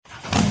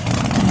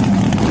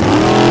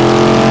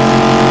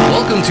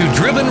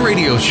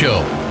Show,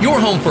 your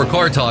home for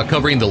car talk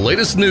covering the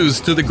latest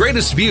news to the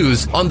greatest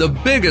views on the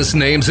biggest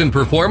names in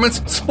performance,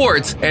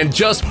 sports, and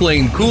just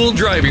plain cool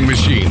driving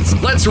machines.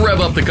 Let's rev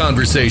up the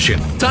conversation.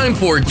 Time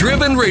for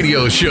Driven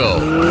Radio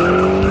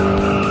Show.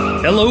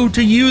 Hello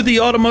to you, the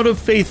automotive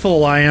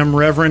faithful. I am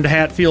Reverend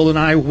Hatfield, and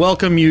I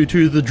welcome you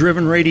to the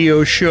Driven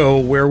Radio Show,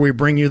 where we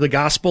bring you the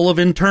gospel of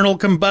internal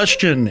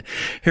combustion.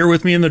 Here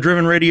with me in the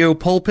Driven Radio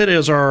pulpit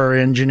is our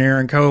engineer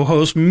and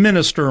co-host,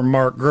 Minister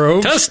Mark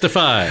Groves.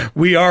 Testify.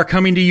 We are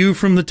coming to you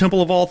from the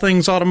Temple of All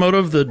Things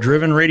Automotive, the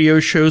Driven Radio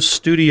Show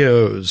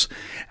studios.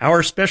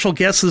 Our special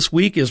guest this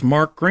week is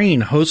Mark Green,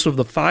 host of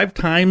the 5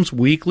 times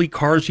weekly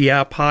Cars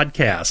Yeah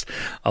podcast.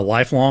 A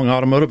lifelong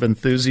automotive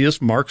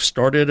enthusiast, Mark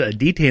started a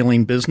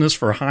detailing business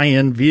for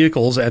high-end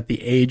vehicles at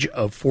the age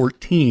of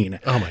 14.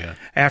 Oh, my God.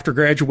 After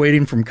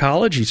graduating from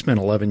college, he spent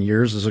 11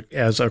 years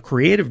as a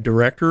creative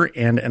director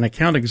and an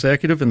account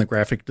executive in the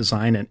graphic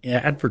design and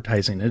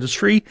advertising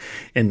industry.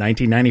 In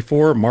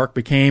 1994, Mark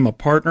became a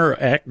partner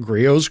at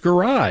Griot's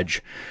Garage.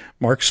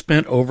 Mark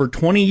spent over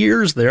 20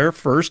 years there,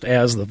 first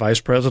as the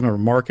vice president of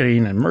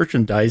marketing and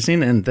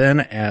merchandising, and then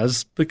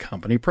as the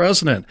company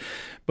president,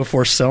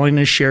 before selling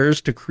his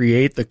shares to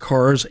create the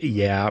Cars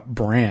Yeah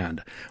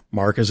brand.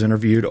 Mark has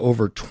interviewed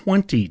over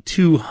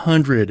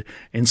 2,200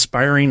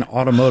 inspiring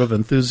automotive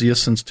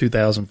enthusiasts since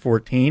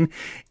 2014,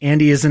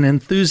 and he is an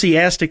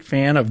enthusiastic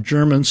fan of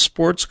German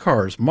sports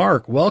cars.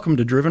 Mark, welcome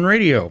to Driven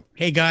Radio.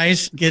 Hey,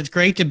 guys. It's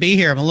great to be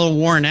here. I'm a little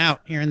worn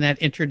out hearing that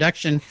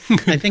introduction.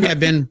 I think I've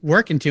been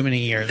working too many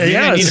years.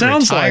 Yeah, it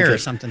sounds like it. Or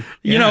something.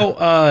 You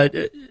know,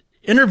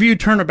 interview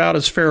turnabout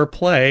is fair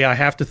play. I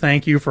have to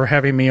thank you for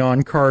having me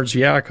on Cars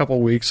Yeah a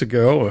couple weeks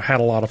ago. I had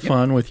a lot of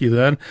fun with you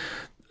then.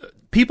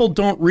 People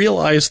don't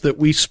realize that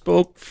we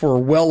spoke for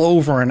well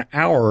over an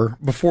hour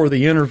before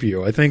the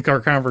interview. I think our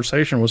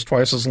conversation was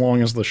twice as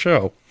long as the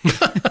show.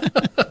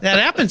 That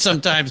happens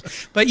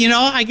sometimes. But, you know,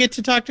 I get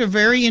to talk to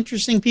very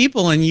interesting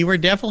people, and you were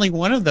definitely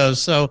one of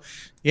those. So,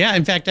 yeah,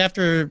 in fact,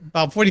 after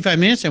about 45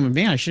 minutes, I went,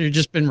 man, I should have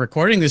just been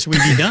recording this.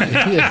 We'd be done.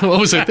 Yeah, what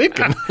was I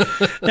thinking?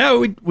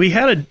 No, we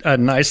had a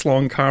nice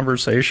long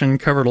conversation,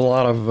 covered a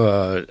lot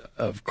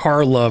of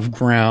car love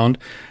ground,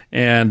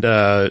 and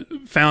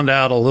found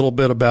out a little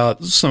bit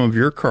about some of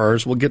your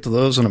cars. We'll get to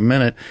those in a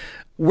minute.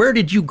 Where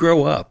did you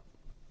grow up?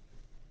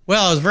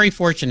 Well, I was very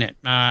fortunate.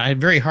 I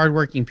had very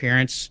hardworking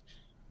parents.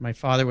 My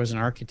father was an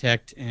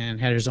architect and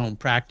had his own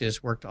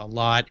practice, worked a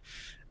lot.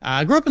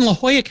 I grew up in La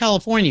Jolla,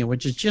 California,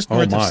 which is just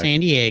north of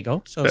San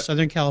Diego, so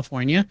Southern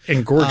California.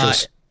 And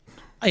gorgeous.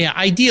 Yeah,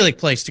 idyllic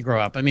place to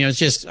grow up. I mean,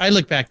 I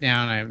look back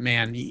now and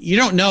man, you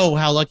don't know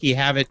how lucky you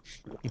have it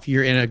if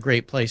you're in a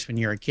great place when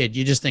you're a kid.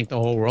 You just think the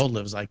whole world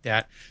lives like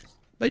that.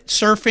 But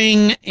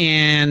surfing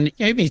and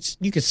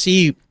you could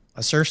see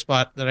a surf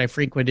spot that I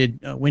frequented,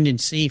 Wind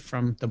and Sea,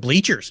 from the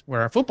bleachers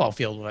where our football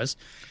field was.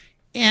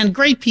 And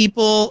great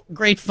people,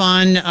 great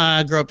fun.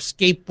 Grew up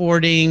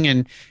skateboarding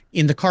and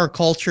in the car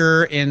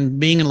culture, and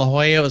being in La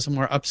Jolla, it was a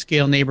more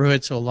upscale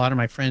neighborhood. So a lot of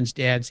my friends'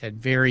 dads had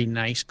very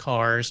nice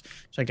cars.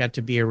 So I got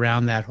to be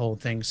around that whole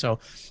thing. So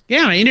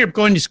yeah, I ended up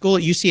going to school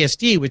at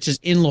UCSD, which is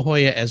in La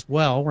Jolla as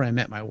well, where I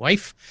met my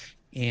wife.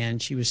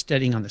 And she was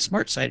studying on the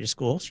smart side of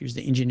school. She was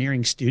the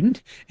engineering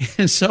student.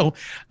 And so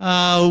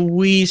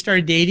we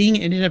started dating,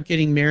 ended up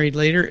getting married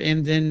later.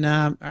 And then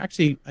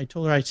actually, I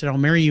told her, I said, I'll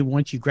marry you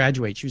once you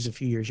graduate. She was a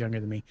few years younger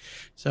than me.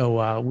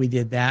 So we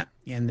did that.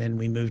 And then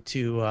we moved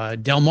to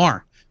Del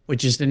Mar,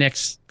 which is the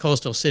next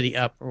coastal city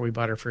up, where we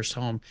bought our first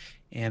home.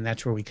 And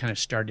that's where we kind of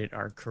started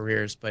our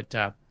careers. But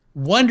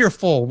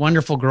wonderful,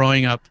 wonderful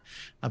growing up.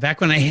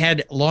 Back when I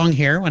had long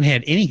hair, when I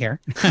had any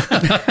hair,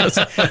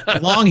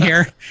 long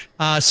hair,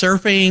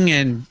 surfing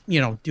and,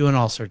 doing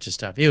all sorts of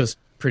stuff. It was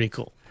pretty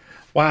cool.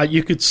 Wow,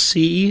 you could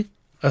see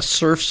a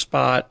surf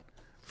spot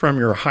from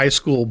your high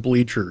school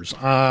bleachers.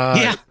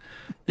 Yeah.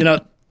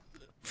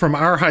 From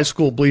our high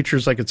school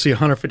bleachers, I could see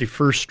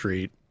 151st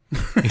Street.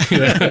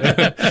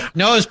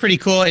 No, it was pretty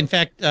cool. In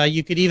fact,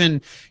 you could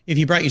even, if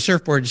you brought your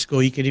surfboard to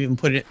school, you could even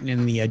put it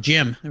in the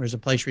gym. There was a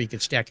place where you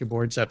could stack your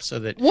boards up so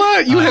that...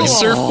 What? You had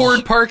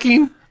surfboard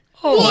parking?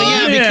 Oh, well,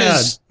 yeah,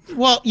 because...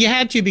 Well, you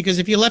had to, because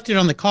if you left it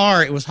on the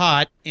car, it was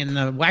hot and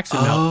the wax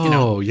would melt.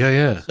 Oh,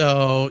 yeah.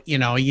 So, you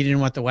didn't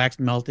want the wax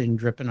melting and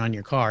dripping on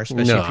your car,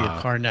 especially if you're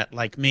a car nut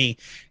like me.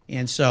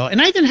 And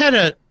I even had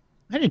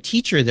a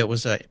teacher that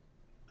was a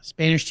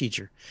Spanish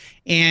teacher.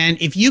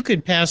 And if you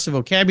could pass the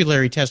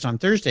vocabulary test on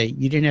Thursday,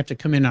 you didn't have to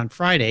come in on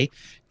Friday.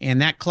 And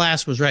that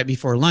class was right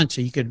before lunch,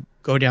 so you could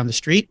go down the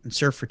street and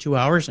surf for 2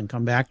 hours and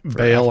come back.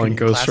 Bail and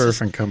go surf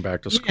and come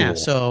back to school. Yeah,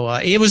 so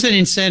it was an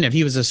incentive.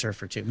 He was a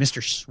surfer too.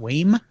 Mr.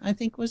 Swaim, I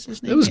think was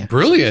his name. It was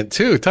brilliant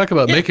too. Talk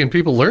about making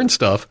people learn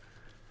stuff.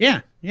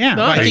 Yeah. Nice.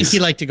 Well, I think he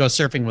liked to go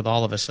surfing with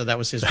all of us, so that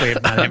was his way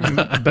of not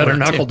having better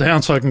knuckle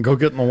down so I can go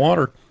get in the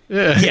water.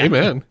 Yeah,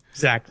 amen.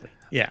 Exactly.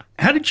 Yeah.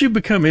 How did you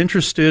become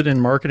interested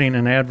in marketing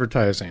and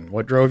advertising?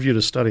 What drove you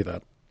to study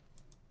that?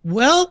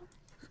 Well,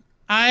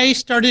 I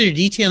started a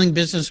detailing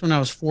business when I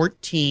was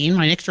 14.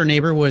 My next door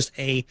neighbor was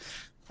a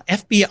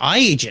FBI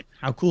agent.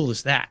 How cool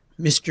is that?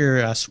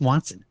 Mr.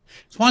 Swanson.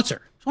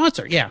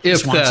 Swanser, yeah. If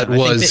Swanson. that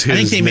was I think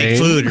his they make name.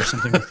 food or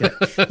something like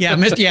that. Yeah,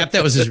 Mr. Yap,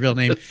 that was his real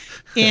name.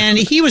 And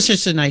he was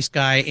just a nice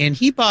guy. And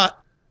he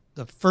bought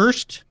the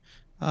first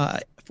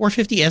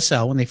 450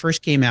 SL when they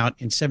first came out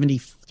in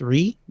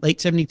 73, late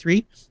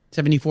 73,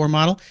 74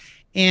 model.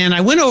 And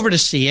I went over to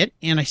see it,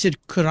 and I said,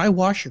 could I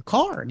wash your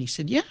car? And he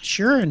said, yeah,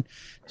 sure. And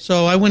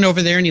so I went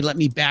over there, and he let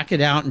me back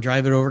it out and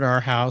drive it over to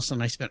our house.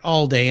 And I spent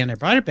all day, and I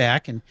brought it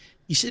back. And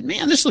he said,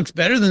 man, this looks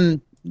better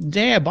than the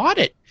day I bought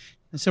it.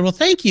 I said, well,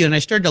 thank you. And I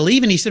started to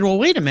leave, and he said, well,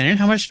 wait a minute.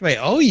 How much do I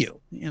owe you?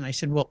 And I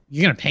said, well,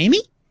 you're going to pay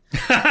me?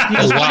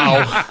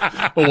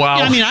 Wow. Wow.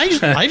 I mean, I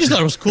just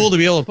thought it was cool to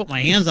be able to put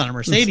my hands on a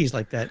Mercedes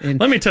like that. And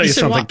Let me tell he you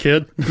said, something,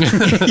 kid.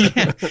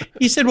 yeah.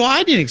 He said, well,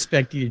 I didn't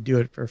expect you to do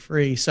it for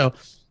free. So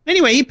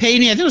anyway, he paid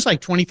me. I think it was like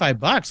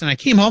 $25. And I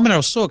came home and I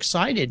was so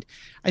excited.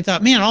 I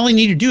thought, man, all I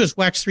need to do is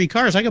wax 3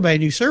 cars. I could buy a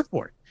new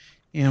surfboard.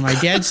 And my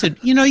dad said,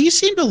 you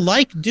seem to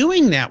like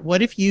doing that.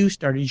 What if you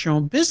started your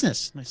own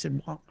business? And I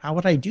said, well, how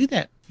would I do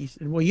that? He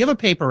said, well, you have a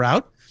paper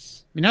route.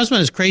 I mean, I was one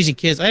of those crazy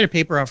kids. I had a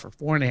paper route for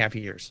 4.5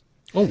 years.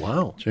 Oh,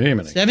 wow.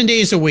 Jiminy. 7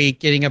 days a week,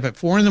 getting up at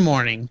 4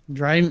 a.m,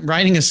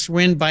 riding a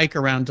Schwinn bike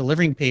around,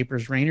 delivering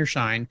papers, rain or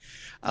shine.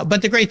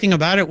 But the great thing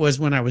about it was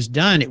when I was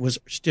done, it was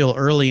still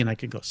early and I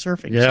could go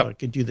surfing. Yep. So I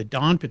could do the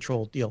Dawn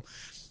Patrol deal.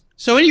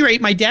 So at any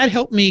rate, my dad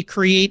helped me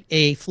create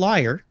a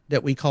flyer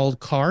that we called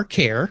Car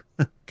Care.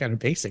 Kind of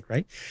basic,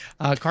 right?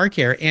 Car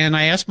Care. And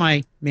I asked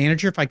my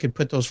manager if I could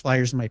put those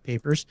flyers in my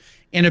papers.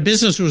 And a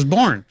business was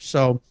born.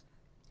 So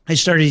I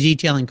started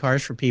detailing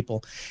cars for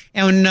people.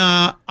 And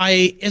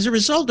as a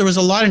result, there was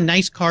a lot of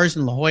nice cars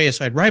in La Jolla.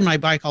 So I'd ride my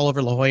bike all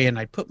over La Jolla, and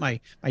I'd put my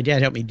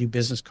dad helped me do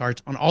business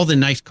cards on all the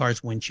nice cars'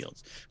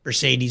 windshields,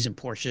 Mercedes and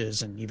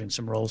Porsches and even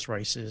some Rolls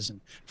Royces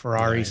and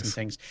Ferraris and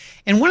things.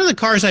 And one of the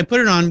cars I put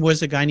it on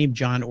was a guy named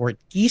John Ort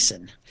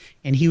Geeson,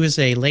 and he was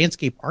a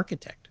landscape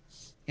architect.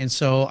 And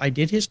so I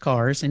did his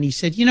cars, and he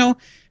said,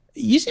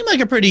 you seem like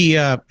a pretty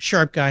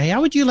sharp guy.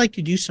 How would you like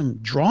to do some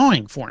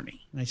drawing for me?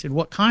 And I said,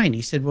 what kind?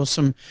 He said, well,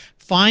 some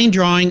fine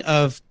drawing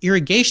of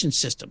irrigation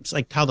systems,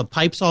 like how the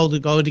pipes all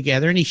go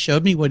together. And he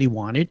showed me what he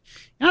wanted. I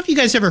don't know if you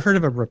guys ever heard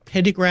of a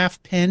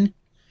rapidograph pen.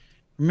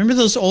 Remember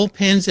those old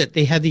pens that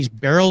they had these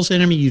barrels in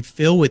them and you'd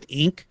fill with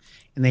ink?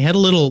 And they had a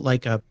little,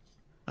 like a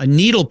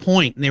needle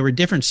point, and they were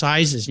different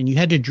sizes, and you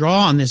had to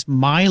draw on this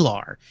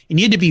Mylar, and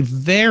you had to be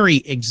very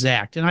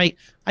exact. And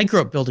I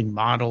grew up building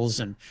models,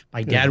 and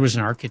my dad was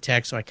an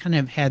architect, so I kind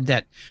of had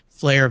that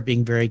flair of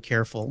being very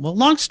careful. Well,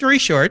 long story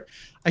short,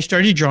 I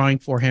started drawing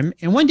for him,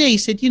 and one day he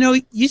said,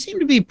 you seem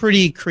to be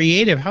pretty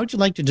creative. How would you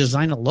like to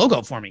design a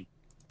logo for me?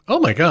 Oh,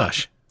 my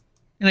gosh.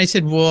 And I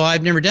said, well,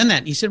 I've never done that.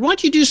 And he said, why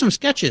don't you do some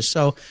sketches?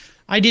 So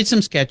I did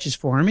some sketches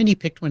for him, and he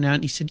picked one out,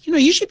 and he said,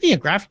 you should be a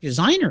graphic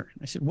designer.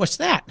 I said, what's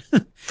that?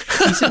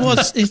 He said, well,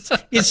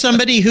 it's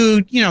somebody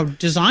who,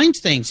 designs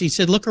things. He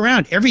said, look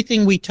around.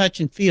 Everything we touch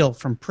and feel,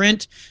 from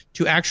print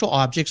to actual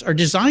objects, are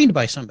designed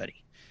by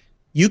somebody.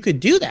 You could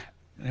do that.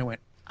 And I went,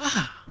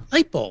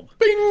 light bulb.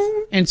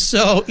 Bing. And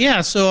so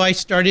I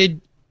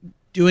started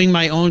doing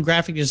my own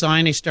graphic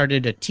design. I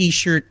started a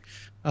T-shirt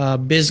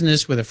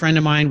business with a friend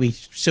of mine. We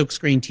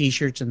silkscreen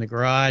T-shirts in the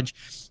garage.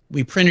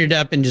 We printed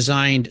up and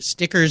designed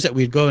stickers that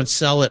we'd go and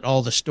sell at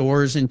all the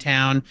stores in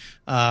town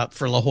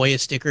for La Jolla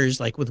stickers,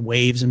 like with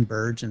waves and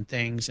birds and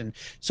things. And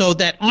so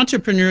that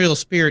entrepreneurial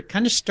spirit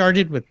kind of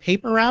started with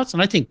paper routes.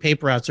 And I think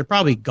paper routes are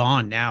probably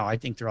gone now. I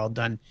think they're all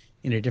done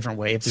in a different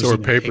way. If there's So are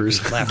even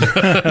papers. left.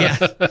 Yeah.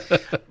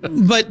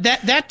 But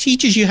that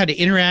teaches you how to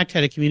interact, how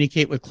to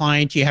communicate with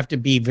clients. You have to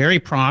be very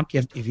prompt.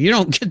 If you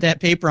don't get that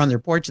paper on their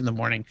porch in the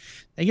morning,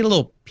 they get a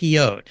little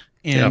PO'd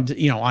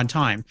and, on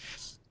time.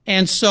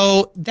 And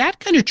so that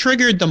kind of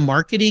triggered the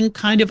marketing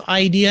kind of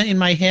idea in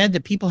my head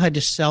that people had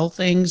to sell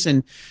things.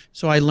 And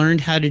so I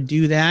learned how to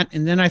do that.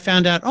 And then I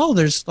found out,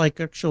 there's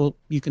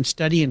you can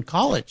study in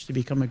college to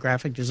become a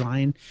graphic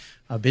design,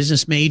 a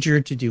business major,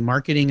 to do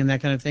marketing and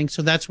that kind of thing.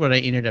 So that's what I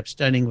ended up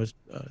studying was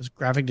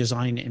graphic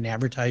design and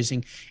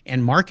advertising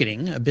and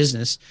marketing, a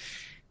business.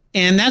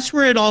 And that's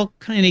where it all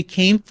kind of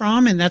came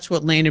from. And that's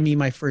what landed me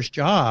my first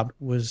job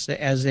was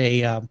as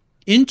a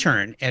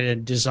intern at a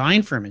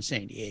design firm in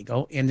San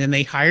Diego. And then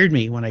they hired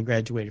me when I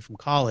graduated from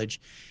college.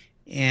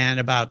 And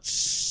about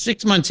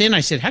 6 months in,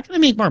 I said, how can I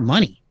make more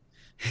money?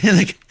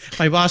 And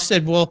my boss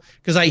said, well,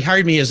 because I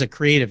hired me as a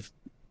creative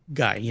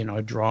guy,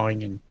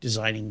 drawing and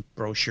designing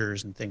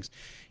brochures and things.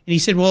 And he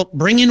said, well,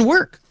 bring in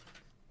work.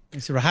 I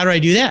said, well, how do I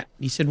do that?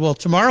 He said, well,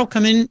 tomorrow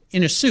come in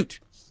a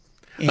suit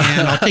and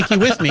I'll take you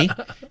with me.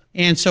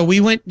 And so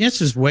we went,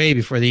 this is way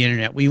before the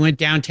internet. We went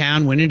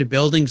downtown, went into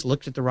buildings,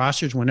 looked at the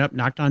rosters, went up,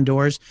 knocked on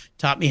doors,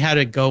 taught me how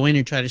to go in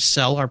and try to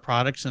sell our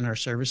products and our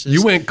services.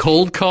 You went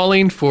cold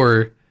calling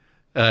for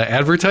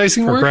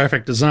advertising For work?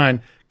 graphic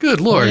design. Good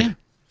Lord. Oh,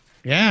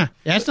 yeah,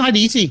 that's not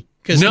easy.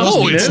 Because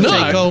No, it's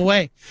not. Go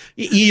away.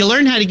 You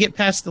learn how to get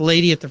past the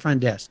lady at the front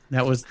desk.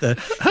 That was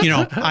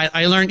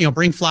I learned,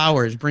 bring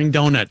flowers, bring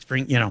donuts,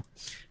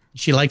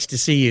 she likes to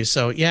see you.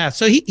 So, yeah.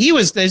 So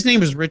his name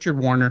was Richard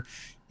Warner,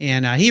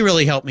 and he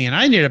really helped me. And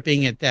I ended up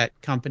being at that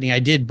company. I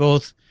did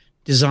both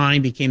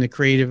design, became the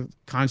creative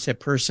concept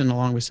person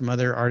along with some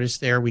other artists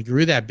there. We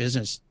grew that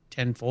business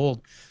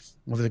tenfold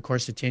over the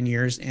course of 10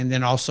 years, and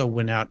then also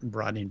went out and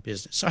brought in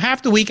business. So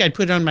half the week I'd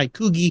put on my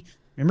Coogie,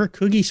 remember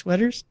Coogie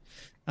sweaters?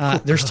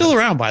 They're still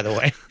around, by the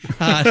way.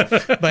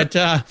 But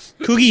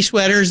Coogie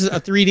sweaters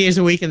 3 days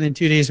a week, and then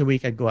 2 days a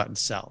week I'd go out and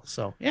sell.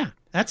 So, yeah,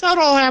 that's how it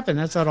all happened.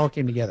 That's how it all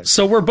came together.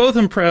 So we're both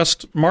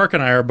impressed. Mark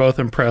and I are both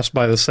impressed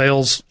by the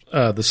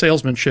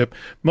salesmanship,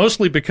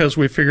 mostly because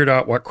we figured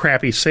out what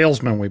crappy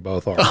salesmen we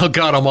both are. Oh,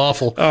 God, I'm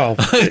awful. Oh,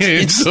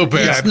 it's so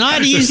bad. It's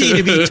not easy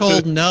to be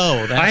told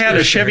no. I had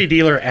a Chevy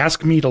dealer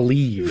ask me to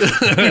leave. Ooh,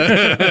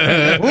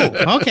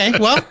 okay.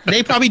 Well,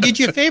 they probably did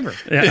you a favor.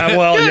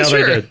 Yeah,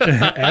 sure. They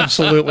did.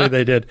 Absolutely,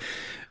 they did.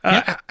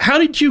 How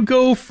did you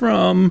go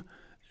from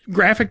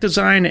graphic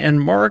design and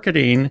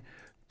marketing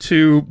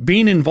to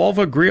being involved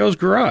with Griot's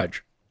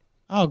Garage?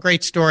 Oh,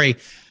 great story.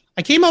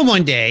 I came home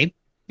one day,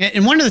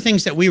 and one of the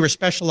things that we were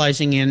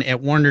specializing in at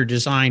Warner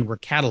Design were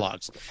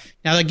catalogs.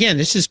 Now, again,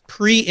 this is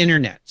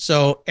pre-internet,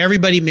 so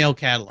everybody mailed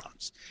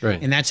catalogs.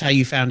 Right. And that's how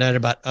you found out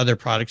about other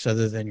products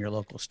other than your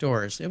local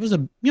stores. It was a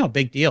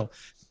big deal.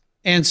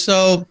 And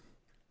so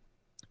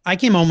I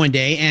came home one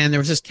day, and there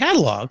was this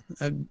catalog,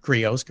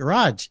 Griot's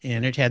Garage,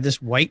 and it had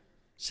this white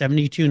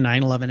 72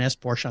 911S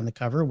Porsche on the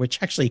cover,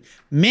 which actually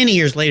many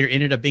years later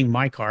ended up being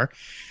my car.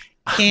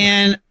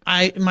 And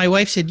my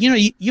wife said,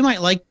 you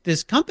might like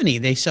this company.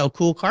 They sell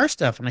cool car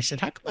stuff. And I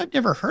said, how come I've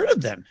never heard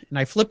of them? And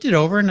I flipped it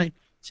over and I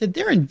said,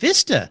 they're in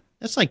Vista.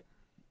 That's like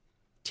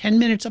 10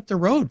 minutes up the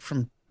road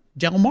from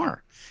Del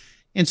Mar.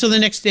 And so the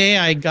next day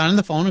I got on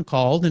the phone and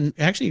called, and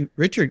actually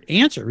Richard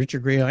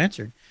Griot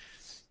answered.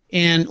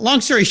 And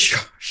long story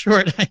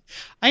short, I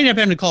ended up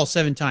having to call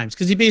 7 times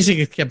because he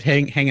basically kept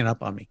hanging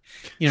up on me.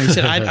 He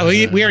said,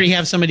 we already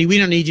have somebody. We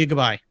don't need you.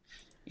 Goodbye.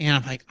 And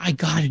I'm like, I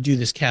got to do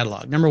this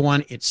catalog. Number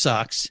one, it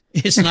sucks.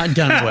 It's not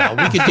done well.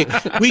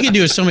 We could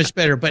do it so much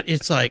better, but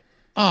it's like,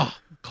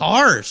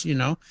 cars,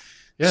 Yeah.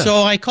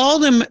 So I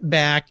called him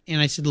back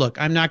and I said, look,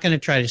 I'm not going to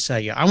try to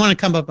sell you. I want to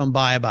come up and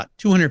buy about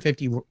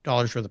 $250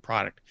 worth of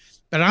product,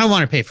 but I don't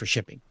want to pay for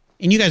shipping.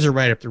 And you guys are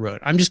right up the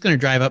road. I'm just going to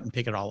drive up and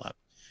pick it all up.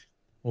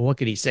 Well, what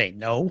could he say?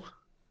 No.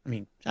 I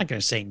mean, not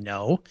going to say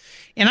no.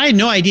 And I had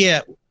no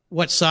idea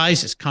what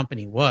size this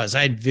company was.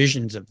 I had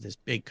visions of this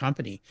big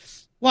company.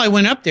 Well, I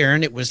went up there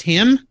and it was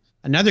him,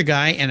 another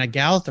guy, and a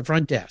gal at the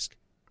front desk.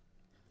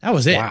 That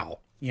was it. Wow.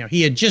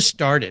 He had just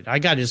started. I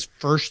got his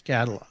first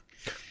catalog.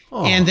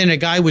 Oh. And then a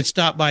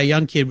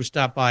young kid would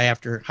stop by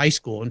after high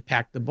school and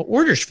pack the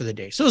orders for the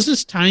day. So it was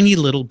this tiny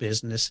little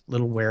business,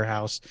 little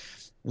warehouse,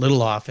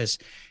 little office.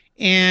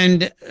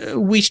 And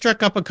we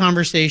struck up a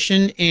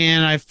conversation,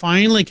 and I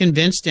finally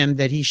convinced him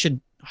that he should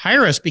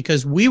hire us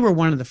because we were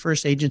one of the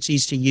first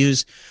agencies to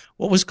use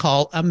what was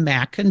called a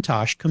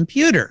Macintosh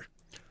computer,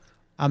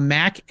 a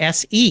Mac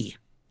SE,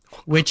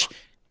 which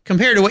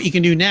compared to what you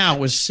can do now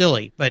was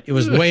silly, but it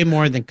was way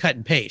more than cut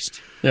and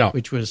paste,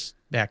 which was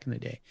back in the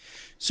day.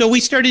 So we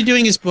started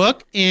doing his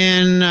book,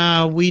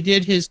 and we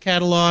did his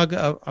catalog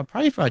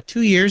probably for about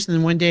 2 years. And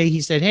then one day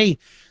he said, hey,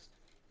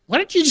 why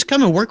don't you just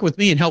come and work with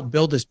me and help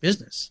build this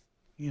business?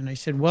 And I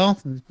said, well,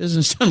 the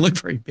business doesn't look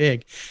very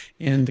big.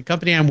 And the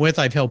company I'm with,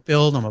 I've helped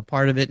build. I'm a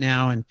part of it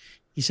now. And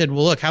he said,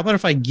 well, look, how about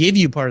if I give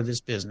you part of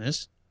this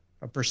business,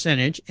 a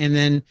percentage, and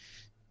then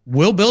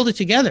we'll build it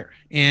together.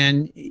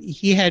 And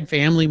he had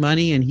family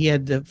money and he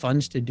had the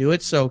funds to do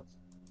it. So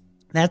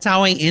that's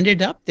how I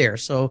ended up there.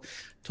 So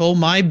told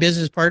my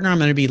business partner I'm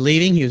going to be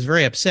leaving. He was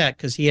very upset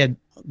because he had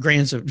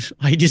grand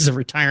ideas of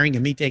retiring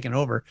and me taking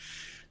over.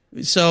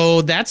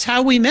 So that's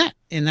how we met.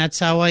 And that's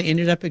how I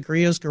ended up at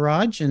Griot's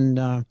Garage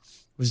and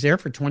was there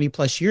for 20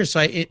 plus years. So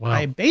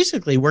I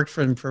basically worked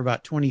for him for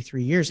about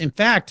 23 years. In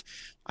fact,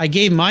 I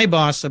gave my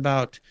boss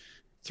about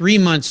 3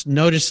 months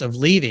notice of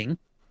leaving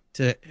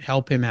to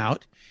help him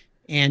out.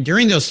 And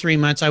during those 3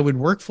 months, I would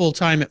work full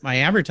time at my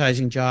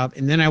advertising job.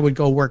 And then I would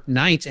go work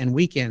nights and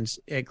weekends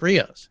at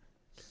Griot's.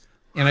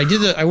 And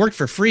I worked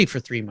for free for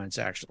 3 months,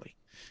 actually.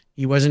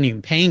 He wasn't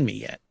even paying me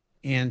yet.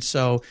 And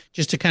so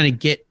just to kind of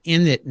get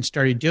in it and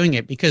started doing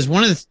it, because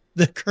one of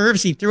the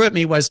curves he threw at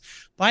me was,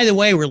 by the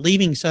way, we're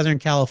leaving Southern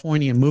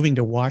California and moving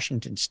to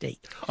Washington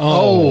State.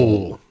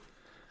 Oh.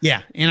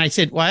 Yeah. And I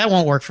said, well, that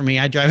won't work for me.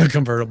 I drive a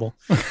convertible.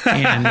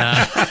 And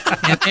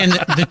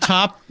the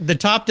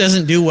top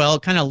doesn't do well.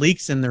 It kind of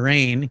leaks in the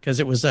rain because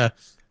it was an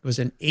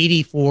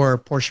 84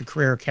 Porsche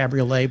Carrera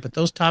Cabriolet, but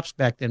those tops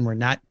back then were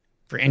not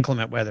for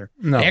inclement weather.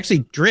 No. They actually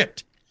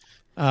dripped.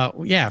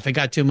 If it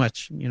got too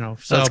much,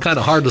 So it's kind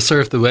of hard to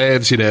surf the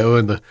waves,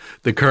 and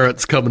the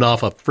current's coming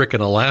off of frickin'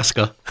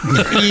 Alaska.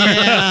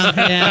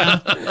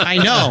 Yeah, I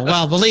know.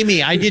 Well, believe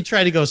me, I did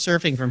try to go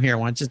surfing from here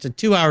once. It's a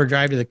 2-hour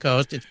drive to the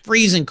coast. It's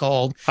freezing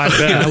cold. I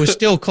bet. I was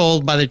still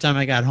cold by the time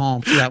I got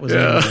home, so that was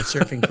my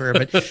surfing career.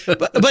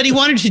 But he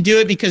wanted to do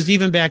it because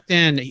even back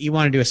then, he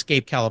wanted to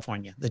escape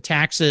California. The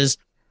taxes,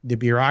 the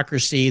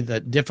bureaucracy,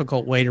 the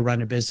difficult way to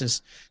run a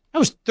business. That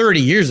was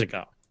 30 years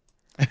ago.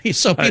 I mean,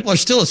 so people are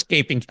still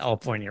escaping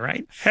California,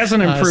 right?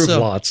 Hasn't improved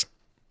lots.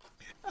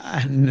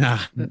 No,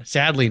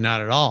 sadly,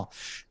 not at all.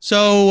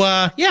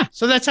 So,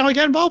 so that's how I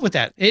got involved with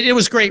that. It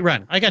was a great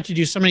run. I got to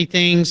do so many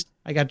things.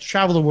 I got to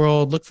travel the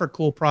world, look for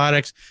cool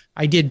products.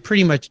 I did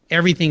pretty much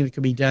everything that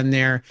could be done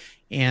there.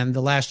 And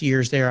the last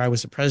years there, I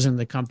was the president of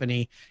the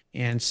company.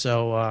 And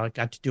so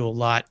got to do a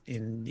lot,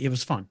 and it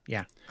was fun.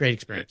 Yeah, great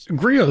experience.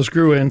 Griot's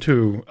grew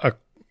into a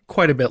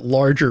quite a bit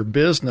larger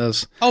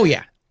business. Oh,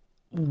 yeah.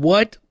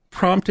 What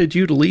prompted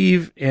you to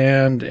leave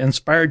and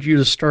inspired you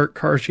to start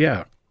Cars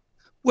Yeah?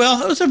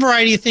 Well, it was a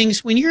variety of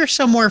things. When you're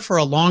somewhere for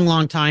a long,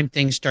 long time,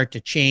 things start to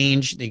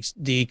change.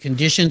 The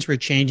conditions were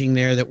changing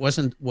there. That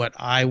wasn't what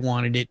I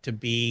wanted it to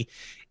be.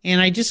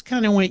 And I just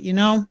kind of went,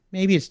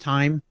 maybe it's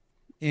time.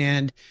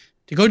 And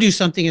to go do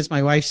something, as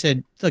my wife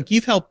said, look,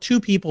 you've helped two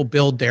people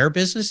build their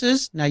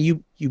businesses. Now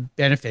you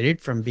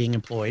benefited from being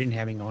employed and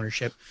having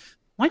ownership.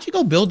 Why don't you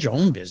go build your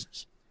own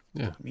business?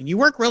 Yeah. I mean, you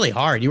work really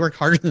hard. You work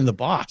harder than the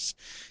boss.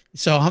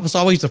 So I was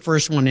always the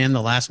first one in,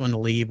 the last one to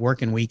leave,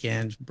 working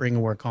weekends,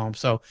 bringing work home.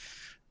 So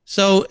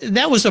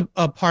that was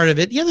a part of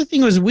it. The other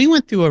thing was we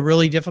went through a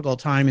really difficult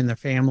time in the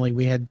family.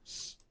 We had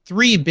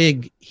 3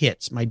 big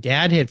hits. My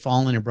dad had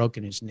fallen and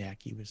broken his neck.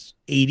 He was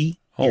 80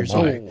 years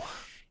old.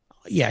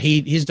 Yeah,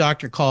 his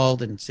doctor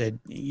called and said,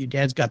 your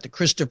dad's got the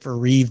Christopher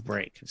Reeve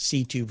break,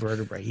 C2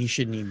 vertebrae. He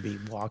shouldn't even be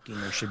walking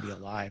or should be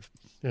alive.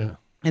 Yeah.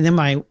 And then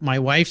my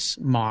wife's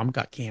mom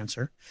got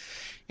cancer.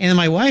 And then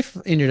my wife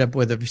ended up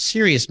with a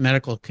serious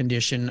medical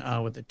condition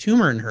with a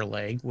tumor in her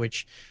leg,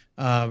 which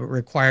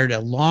required a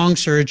long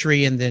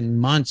surgery and then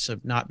months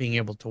of not being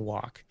able to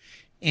walk.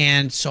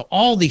 And so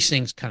all these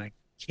things kind of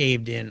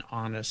caved in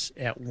on us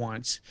at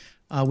once.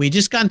 We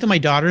just got into my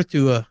daughter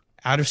through a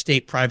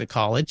out-of-state private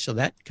college, so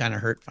that kind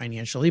of hurt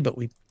financially, but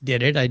we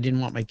did it. I didn't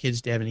want my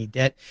kids to have any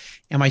debt.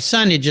 And my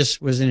son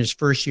was in his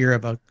first year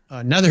of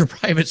another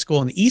private school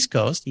on the East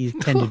Coast. He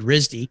attended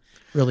RISD,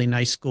 really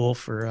nice school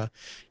for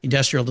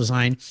industrial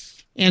design.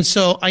 And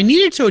so I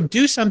needed to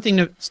do something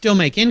to still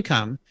make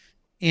income.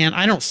 And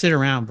I don't sit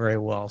around very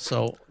well,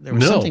 so there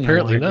was something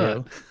apparently I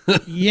wanted to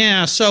do.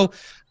 Yeah, so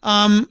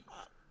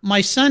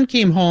my son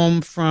came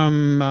home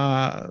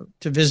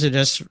to visit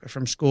us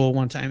from school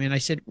one time, and I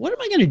said, what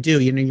am I going to do?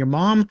 Your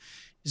mom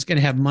is going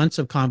to have months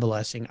of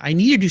convalescing. I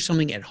need to do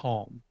something at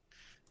home.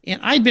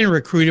 And I'd been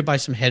recruited by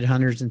some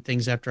headhunters and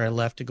things after I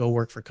left to go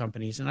work for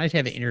companies, and I'd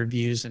have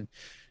interviews, and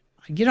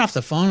I'd get off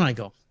the phone, and I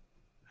go,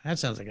 that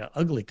sounds like an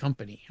ugly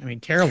company. I mean,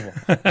 terrible.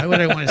 Why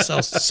would I want to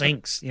sell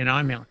sinks?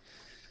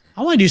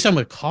 I want to do something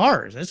with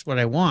cars. That's what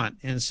I want.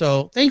 And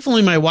so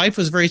thankfully my wife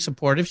was very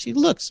supportive. She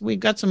looks,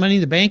 we've got some money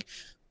in the bank.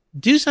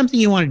 Do something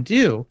you want to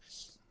do.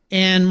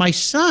 And my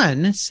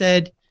son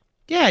said,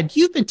 Dad,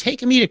 you've been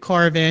taking me to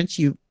car events.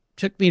 You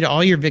took me to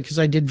all your, because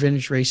I did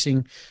vintage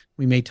racing.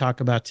 We may talk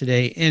about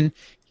today. And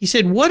he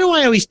said, what do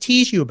I always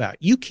tease you about?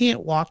 You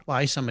can't walk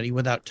by somebody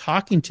without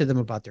talking to them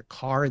about their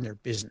car and their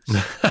business.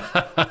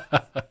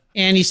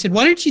 And he said,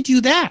 why don't you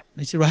do that?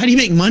 I said, well, how do you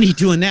make money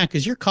doing that?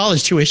 Because your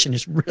college tuition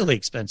is really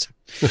expensive.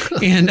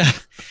 And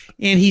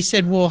he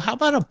said, well, how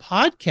about a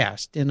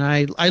podcast? And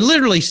I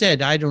literally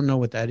said, I don't know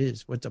what that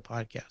is. What's a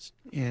podcast?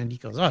 And he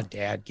goes, oh,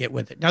 Dad, get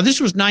with it. Now, this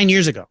was 9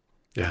 years ago.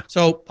 Yeah.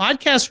 So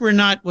podcasts were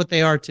not what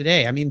they are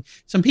today. I mean,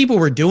 some people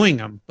were doing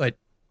them, but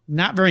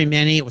not very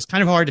many. It was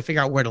kind of hard to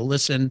figure out where to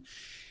listen.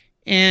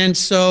 And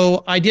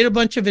so I did a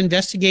bunch of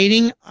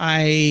investigating.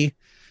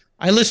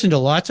 I listened to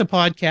lots of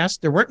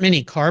podcasts. There weren't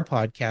many car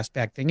podcasts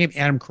back then.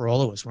 Adam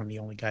Carolla was one of the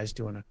only guys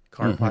doing a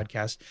car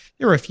podcast.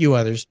 There were a few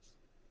others.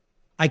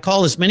 I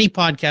called as many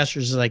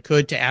podcasters as I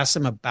could to ask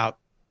them about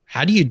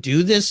how do you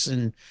do this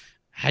and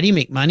how do you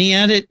make money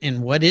at it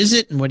and what is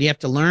it and what do you have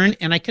to learn?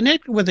 And I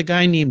connected with a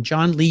guy named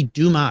John Lee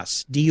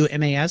Dumas,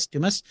 D-U-M-A-S,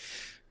 Dumas,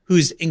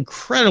 who's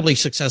incredibly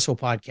successful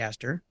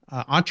podcaster,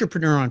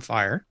 entrepreneur on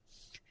fire.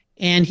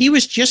 And he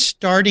was just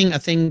starting a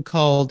thing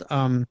called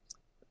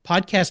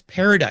Podcast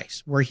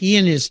Paradise, where he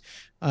and his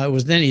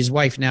was then his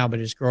wife now, but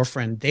his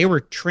girlfriend, they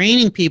were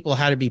training people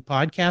how to be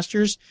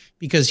podcasters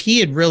because he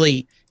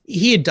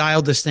had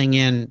dialed this thing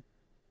in.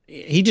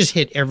 He just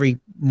hit every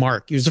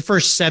mark. He was the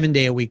first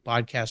 7-day-a-week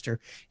podcaster.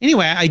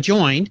 Anyway, I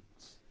joined,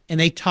 and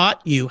they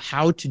taught you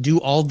how to do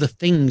all the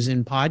things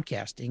in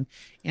podcasting.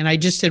 And I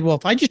just said, well,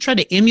 if I just try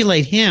to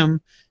emulate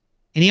him,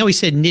 and he always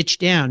said niche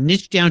down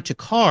to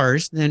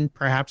cars, then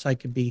perhaps I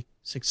could be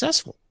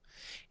successful.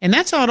 And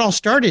that's how it all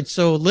started.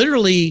 So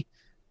literally,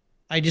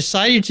 I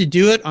decided to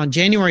do it on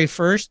January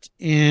 1st.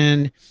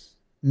 And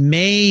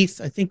May,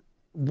 I think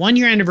 1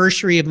 year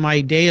anniversary of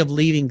my day of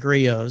leaving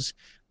Griot's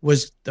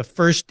was the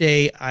first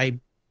day I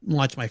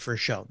launched my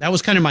first show. That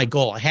was kind of my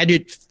goal. I had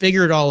to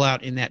figure it all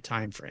out in that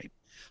time frame.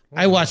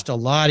 I watched a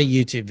lot of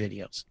YouTube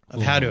videos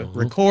of how to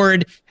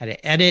record, how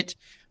to edit,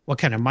 what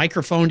kind of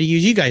microphone to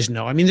use. You guys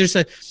know. I mean,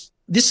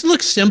 this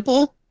looks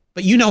simple,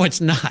 but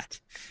it's not.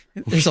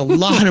 There's a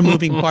lot of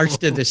moving parts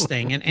to this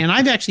thing. And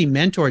I've actually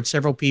mentored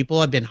several people.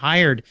 I've been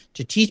hired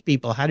to teach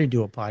people how to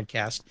do a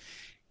podcast.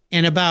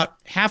 And about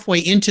halfway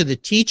into the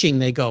teaching,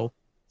 they go,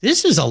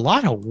 this is a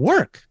lot of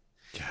work.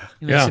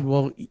 And I said,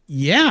 well,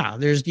 yeah,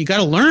 you got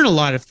to learn a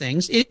lot of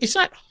things. It's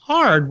not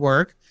hard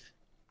work.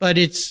 but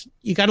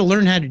you got to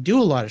learn how to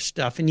do a lot of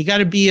stuff, and you got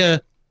to be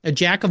a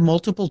jack of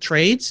multiple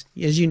trades,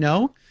 as you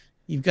know.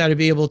 You've got to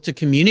be able to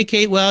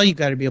communicate well. You've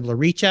got to be able to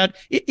reach out.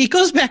 It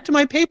goes back to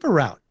my paper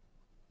route.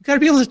 You've got to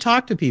be able to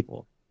talk to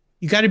people.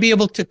 You got to be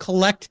able to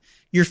collect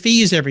your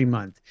fees every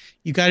month.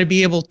 You got to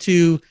be able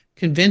to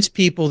convince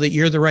people that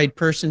you're the right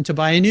person to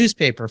buy a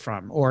newspaper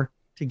from or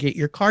to get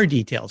your car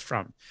details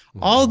from. Mm-hmm.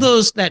 All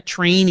that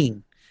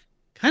training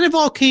kind of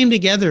all came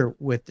together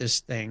with this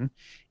thing.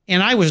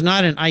 And I was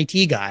not an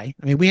IT guy.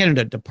 I mean, we had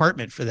a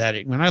department for that.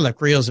 When I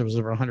left Reels, there was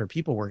over 100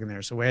 people working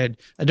there. So we had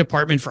a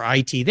department for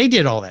IT. They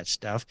did all that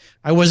stuff.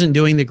 I wasn't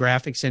doing the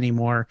graphics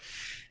anymore.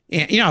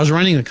 And, I was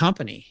running the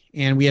company,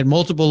 and we had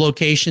multiple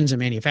locations and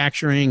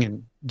manufacturing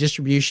and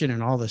distribution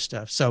and all this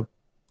stuff. So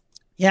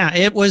yeah,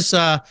 I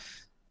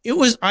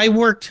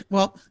worked,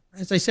 well,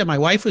 as I said, my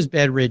wife was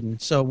bedridden.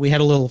 So we had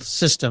a little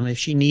system. If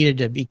she needed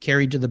to be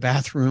carried to the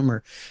bathroom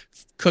or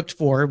cooked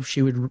for,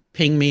 she would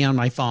ping me on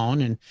my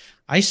phone. And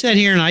I sat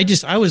here and I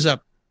was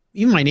up.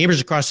 Even my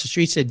neighbors across the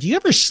street said, "Do you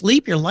ever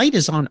sleep? Your light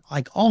is on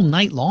like all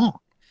night long,"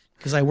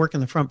 because I work in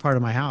the front part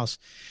of my house.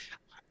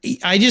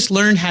 I just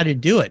learned how to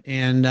do it,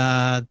 and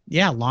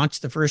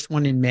launched the first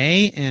one in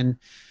May. And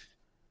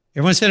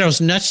everyone said I was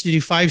nuts to do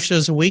 5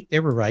 shows a week. They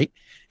were right.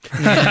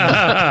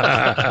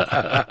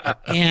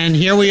 And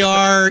here we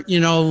are.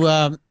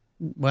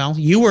 Well,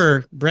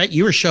 Brett,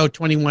 you were show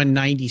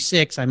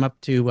 2196. I'm up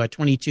to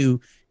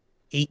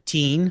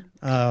 2218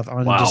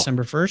 on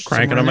December 1st.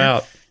 Cranking them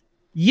out.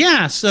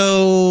 Yeah.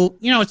 So,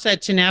 it's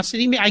that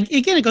tenacity.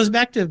 Again, it goes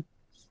back to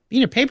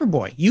being a paper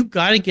boy. You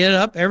got to get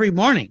up every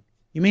morning.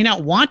 You may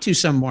not want to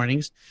some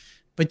mornings,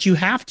 but you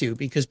have to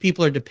because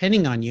people are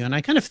depending on you. And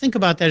I kind of think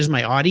about that as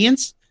my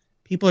audience.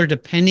 People are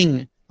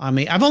depending on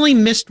me. I've only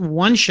missed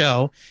one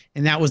show,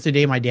 and that was the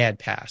day my dad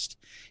passed.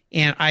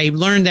 And I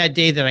learned that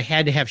day that I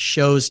had to have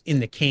shows in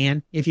the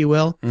can, if you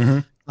will.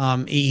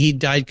 Mm-hmm. He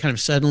died kind of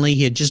suddenly.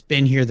 He had just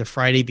been here the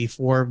Friday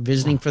before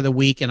visiting for the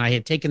week, and I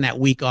had taken that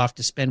week off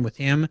to spend with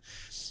him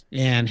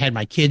and had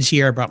my kids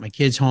here. I brought my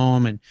kids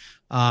home. And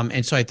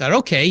so I thought,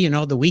 okay,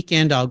 the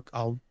weekend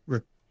I'll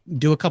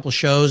do a couple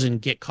shows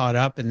and get caught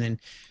up, and then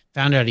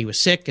found out he was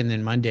sick, and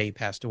then Monday he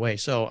passed away.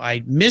 So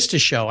I missed a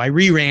show. I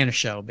reran a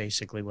show,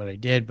 basically what I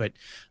did. But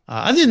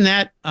other than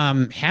that,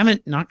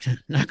 haven't knock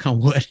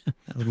on wood.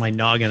 That was my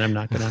noggin. I'm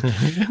not gonna.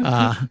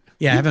 I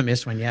haven't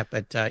missed one yet.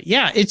 But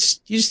it's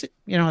just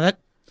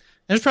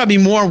there's probably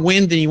more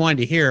wind than you wanted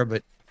to hear,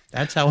 but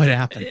that's how it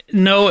happened.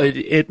 No,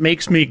 it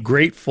makes me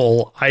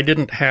grateful. I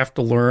didn't have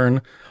to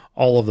learn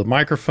all of the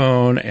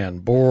microphone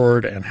and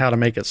board and how to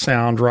make it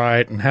sound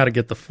right and how to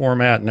get the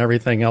format and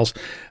everything else.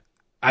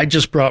 I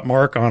just brought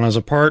Mark on as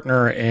a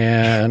partner,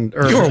 and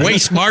you were way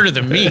smarter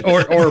than me.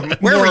 Or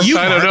where were you?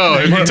 I don't know.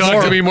 If you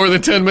talked to me more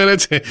than 10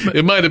 minutes,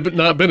 it might have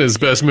not been his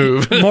best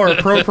move. More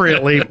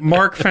appropriately,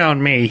 Mark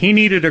found me. He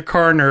needed a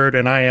car nerd,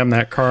 and I am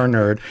that car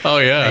nerd. Oh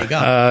yeah. There you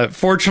go.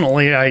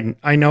 Fortunately,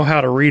 I know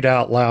how to read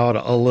out loud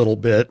a little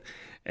bit,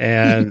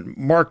 and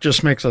Mark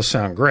just makes us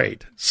sound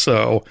great.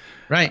 So.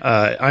 Right.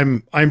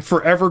 I'm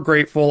forever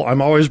grateful.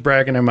 I'm always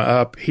bragging him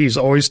up. He's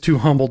always too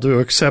humble to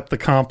accept the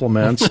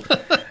compliments,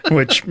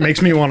 which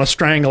makes me want to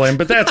strangle him,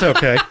 but that's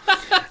okay.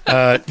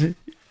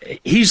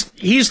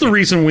 He's the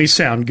reason we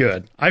sound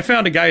good. I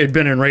found a guy who'd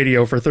been in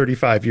radio for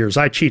 35 years.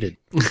 I cheated.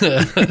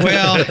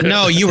 Well,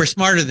 no, you were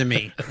smarter than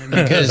me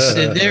because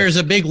there's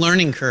a big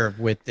learning curve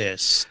with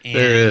this. And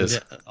there is.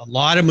 A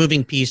lot of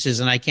moving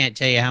pieces, and I can't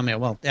tell you how many.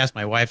 Well, ask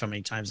my wife how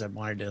many times I've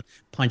wanted to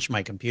punch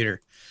my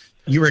computer.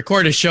 You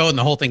record a show and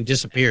the whole thing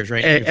disappears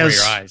right before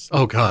your eyes.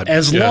 Oh God!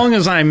 As long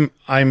as I'm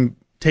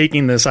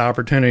taking this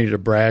opportunity to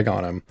brag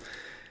on him,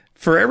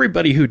 for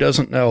everybody who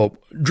doesn't know,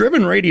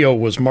 Driven Radio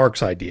was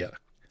Mark's idea.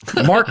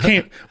 Mark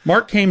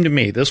came to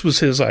me. This was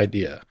his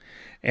idea,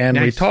 and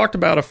Nice. We talked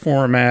about a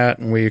format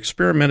and we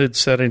experimented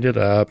setting it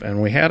up,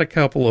 and we had a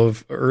couple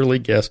of early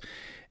guests,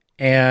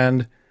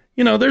 and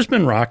there's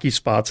been rocky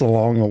spots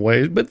along the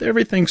way, but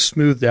everything's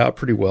smoothed out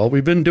pretty well.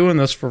 We've been doing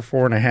this for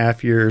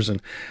 4.5 years,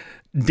 and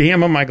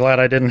damn, am I glad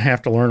I didn't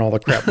have to learn all the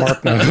crap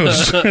Mark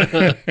knows.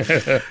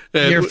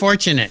 You're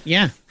fortunate,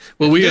 yeah.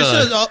 Well,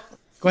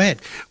 go ahead.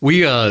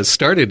 We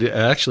started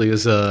actually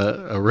as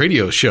a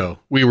radio show.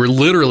 We were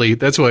literally,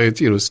 that's why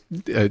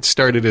it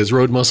started as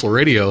Road Muscle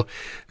Radio,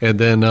 and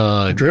then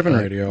Driven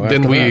Radio.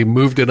 Then we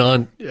moved it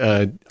on.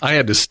 I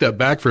had to step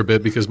back for a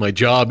bit because my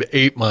job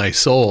ate my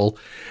soul,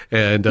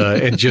 and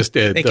just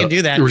They can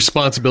do that.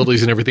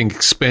 Responsibilities and everything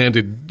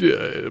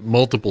expanded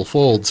multiple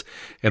folds,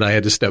 and I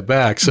had to step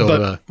back.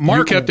 So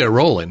you kept it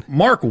rolling.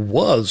 Mark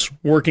was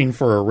working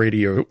for a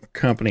radio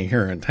company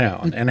here in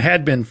town and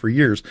had been for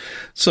years.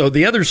 So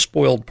the other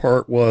spoiled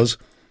part was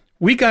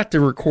we got to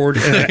record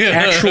in an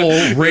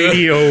actual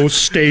radio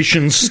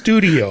station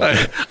studio.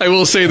 I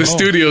will say the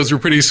studios were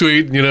pretty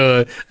sweet.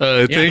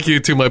 Thank you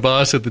to my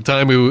boss at the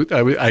time who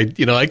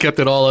I kept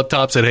it all up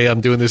top, said, "Hey,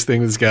 I'm doing this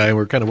thing with this guy, and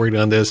we're kind of working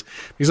on this."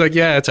 He's like,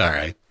 "Yeah, it's all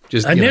right.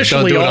 Just don't do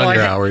it on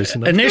your hours."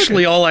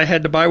 Initially, all I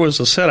had to buy was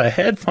a set of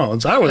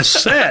headphones. I was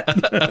set.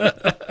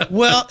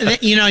 Well,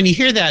 and you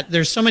hear that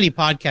there's so many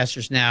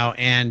podcasters now,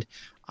 and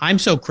I'm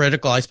so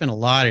critical. I spend a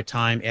lot of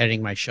time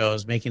editing my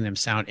shows, making them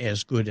sound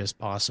as good as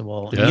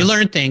possible. Yeah. And you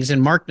learn things,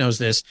 and Mark knows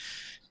this.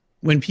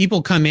 When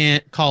people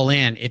call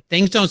in, if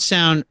things don't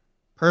sound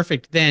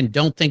perfect, then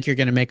don't think you're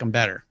going to make them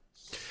better.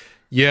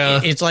 Yeah.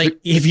 It's like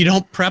if you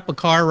don't prep a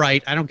car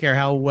right, I don't care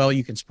how well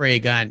you can spray a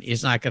gun,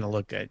 it's not going to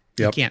look good.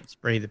 Yep. You can't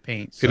spray the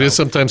paint. So. It is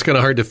sometimes kind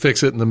of hard to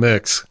fix it in the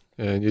mix.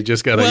 And you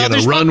just got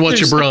to, run what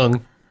you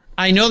brung.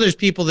 I know there's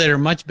people that are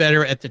much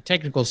better at the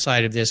technical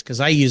side of this because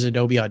I use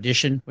Adobe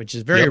Audition, which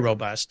is very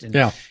robust.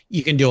 And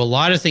you can do a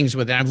lot of things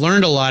with it. I've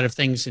learned a lot of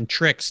things and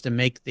tricks to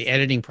make the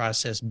editing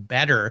process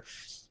better.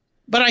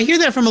 But I hear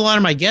that from a lot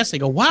of my guests. They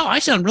go, wow, I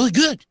sound really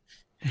good.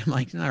 I'm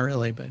like, not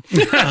really, but.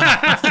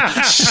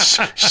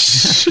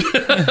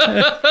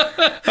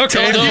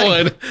 Okay, no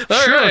one.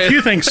 All right. If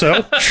you think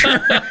so. Sure.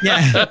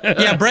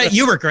 Yeah, Brett,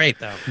 you were great,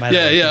 though.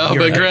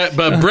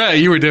 But Brett,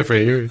 you were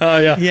different. You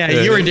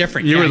were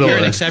different. You were you're one.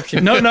 An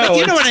exception. No. You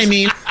know what I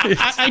mean?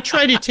 I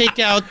try to take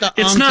out the.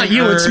 It's not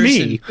you, it's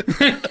me.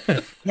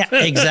 Yeah,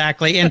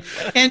 exactly. And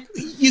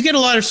you get a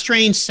lot of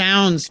strange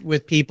sounds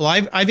with people.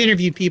 I've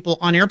interviewed people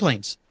on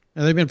airplanes.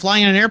 Now, they've been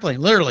flying on an airplane,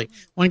 literally.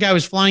 One guy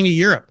was flying to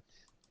Europe.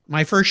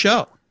 My first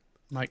show.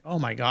 I'm like, oh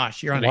my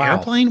gosh, you're on an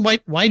airplane?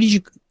 Why did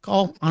you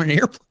call on an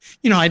airplane?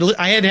 You know,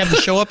 I had to have the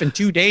show up in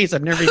 2 days.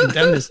 I've never even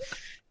done this.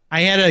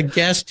 I had a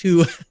guest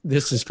who,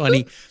 this is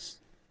funny.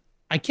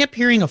 I kept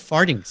hearing a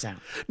farting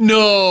sound.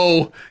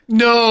 No.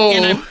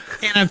 And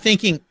I'm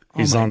thinking,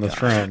 he's on the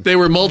throne. They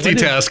were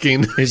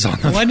multitasking. He's on the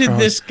throne. What did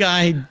this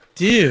guy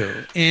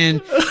do?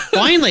 And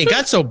finally, it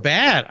got so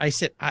bad. I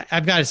said,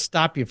 I've got to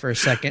stop you for a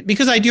second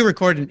because I do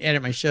record and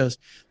edit my shows.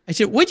 I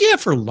said, what'd you have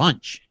for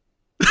lunch?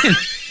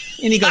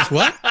 And he goes,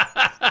 what?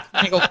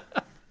 I go,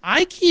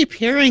 I keep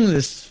hearing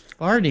this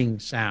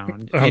farting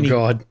sound. Oh,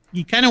 God.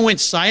 He kind of went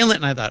silent,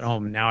 and I thought, oh,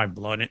 now I've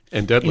blown it.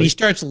 And deadly. And he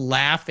starts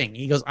laughing.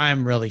 He goes,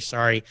 I'm really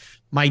sorry.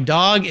 My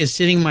dog is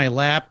sitting in my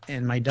lap,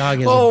 and my dog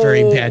has a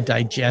very bad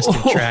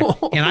digestive tract.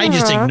 And I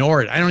just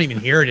ignore it. I don't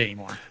even hear it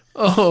anymore.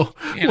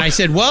 And I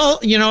said, well,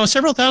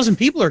 several thousand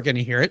people are going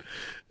to hear it.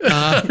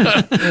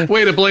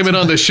 Way to blame it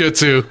on the Shih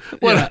Tzu.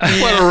 What a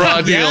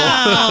raw deal.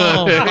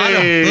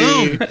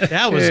 Boom.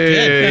 That was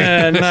good.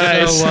 Yeah,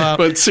 nice. So,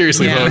 but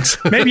seriously, folks.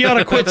 Maybe you ought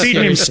to quit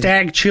feeding him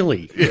stag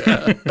chili.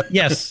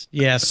 Yes.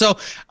 So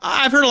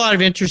I've heard a lot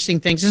of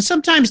interesting things. And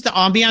sometimes the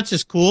ambiance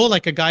is cool,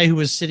 like a guy who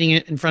was sitting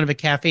in front of a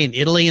cafe in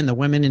Italy and the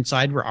women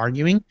inside were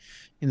arguing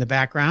in the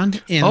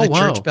background. And the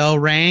church bell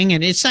rang,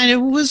 and it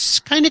was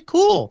kind of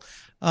cool.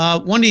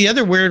 One of the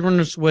other weird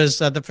ones was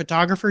the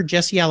photographer,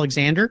 Jesse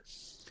Alexander,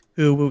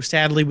 who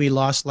sadly we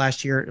lost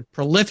last year, a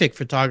prolific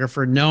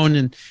photographer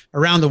known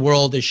around the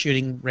world as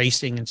shooting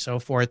racing and so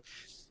forth.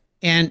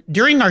 And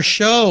during our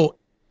show,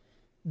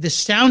 the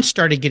sound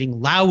started getting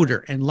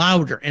louder and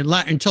louder and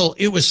louder until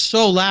it was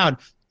so loud.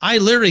 I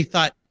literally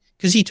thought,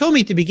 because he told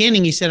me at the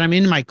beginning, he said, I'm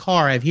in my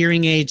car. I have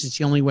hearing aids. It's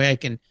the only way I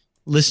can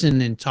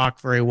listen and talk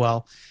very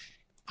well.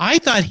 I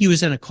thought he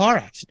was in a car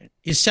accident.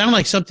 It sounded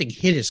like something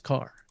hit his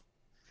car.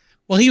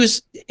 Well, he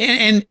was,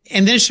 and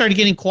then it started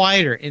getting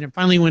quieter, and it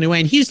finally went away,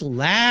 and he's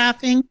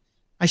laughing.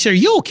 I said, are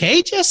you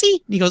okay,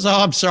 Jesse? And he goes, oh,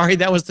 I'm sorry.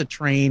 That was the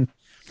train.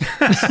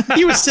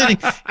 He was sitting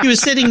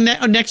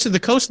next to the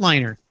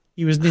coastliner.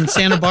 He was in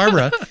Santa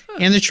Barbara,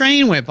 and the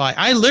train went by.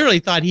 I literally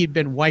thought he'd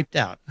been wiped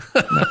out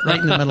right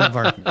in the middle of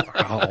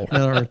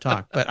our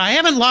talk. But I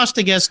haven't lost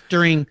a guest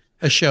during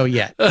a show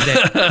yet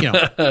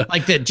that,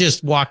 like that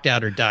just walked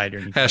out or died or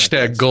anything.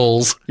 Hashtag like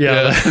goals.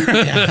 Yeah.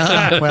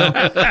 Well,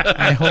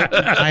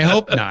 I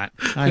hope not.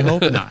 I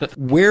hope not.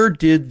 Where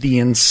did the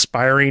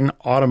inspiring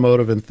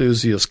automotive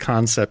enthusiast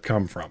concept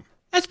come from?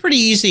 That's pretty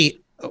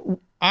easy.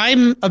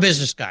 I'm a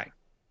business guy,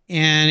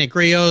 and at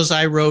Griot's,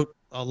 I wrote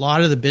a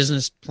lot of the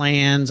business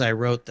plans. I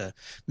wrote the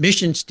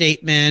mission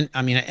statement.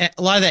 I mean, a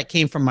lot of that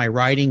came from my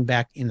writing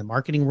back in the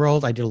marketing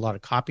world. I did a lot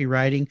of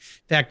copywriting. In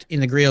fact, in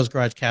the Griot's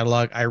Garage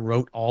catalog, I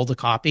wrote all the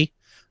copy.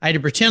 I had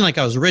to pretend like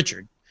I was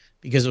Richard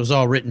because it was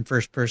all written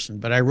first person,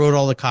 but I wrote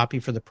all the copy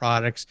for the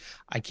products.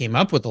 I came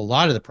up with a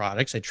lot of the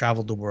products. I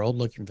traveled the world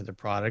looking for the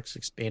products,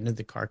 expanded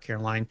the car care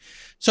line.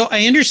 So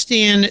I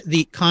understand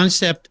the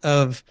concept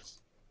of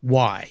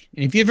why.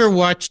 And if you've ever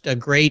watched a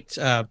great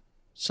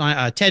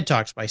TED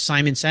Talks by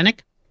Simon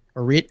Sinek,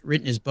 or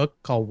written his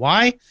book called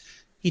Why,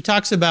 he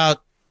talks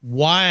about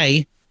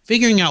why,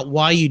 figuring out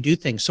why you do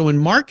things. So in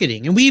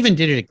marketing, and we even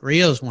did it at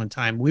Griot's one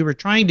time, we were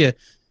trying to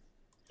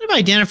kind of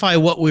identify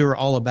what we were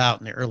all about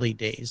in the early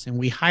days. And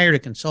we hired a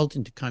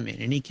consultant to come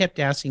in, and he kept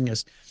asking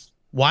us,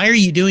 why are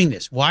you doing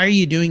this? Why are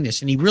you doing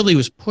this? And he really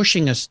was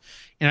pushing us.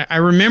 And I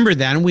remember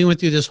that, and we went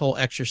through this whole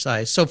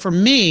exercise. So for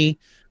me,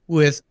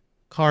 with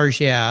Cars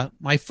Yeah,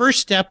 my first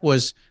step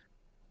was,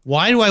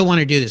 why do I want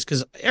to do this?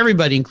 Because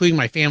everybody, including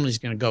my family, is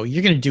going to go,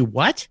 you're going to do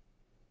what?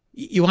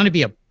 You want to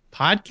be a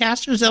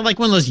podcaster? Is that like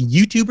one of those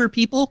YouTuber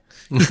people?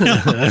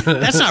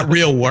 That's not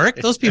real work.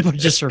 Those people are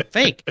just sort of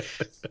fake.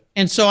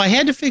 And so I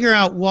had to figure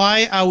out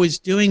why I was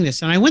doing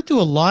this. And I went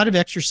through a lot of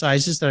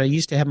exercises that I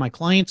used to have my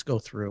clients go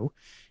through.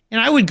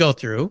 And I would go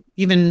through,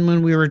 even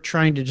when we were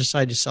trying to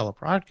decide to sell a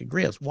product at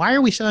Griot's. Why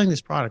are we selling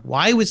this product?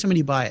 Why would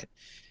somebody buy it?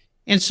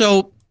 And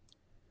so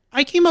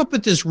I came up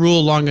with this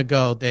rule long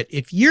ago that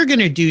if you're going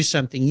to do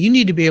something, you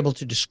need to be able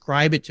to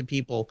describe it to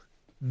people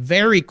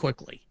very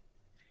quickly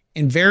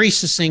and very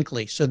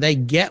succinctly so they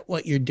get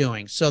what you're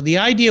doing. So the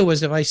idea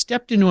was if I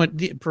stepped into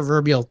the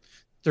proverbial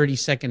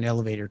 30-second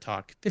elevator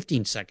talk,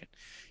 15-second,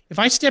 if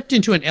I stepped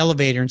into an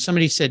elevator and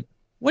somebody said,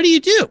 "What do you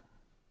do?"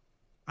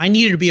 I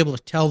needed to be able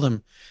to tell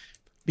them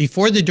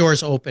before the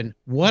doors open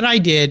what I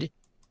did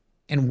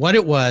and what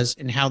it was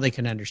and how they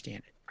can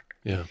understand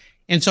it. Yeah.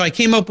 And so I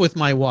came up with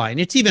my why, and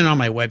it's even on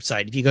my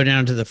website. If you go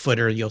down to the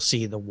footer, you'll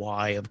see the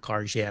why of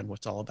Cars Yeah and what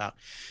it's all about.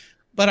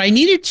 But I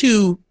needed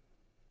to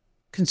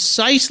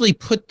concisely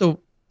put the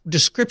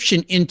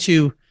description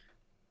into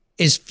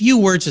as few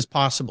words as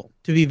possible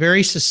to be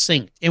very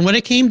succinct. And what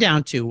it came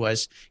down to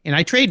was, and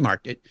I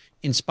trademarked it,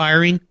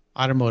 inspiring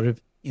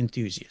automotive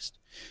enthusiast.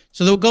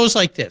 So it goes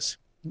like this.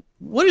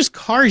 What is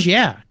Cars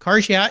Yeah?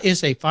 Cars Yeah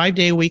is a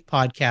 5-day-a-week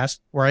podcast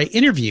where I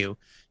interview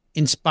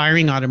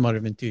inspiring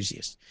automotive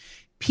enthusiasts,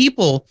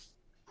 people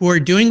who are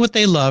doing what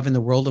they love in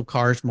the world of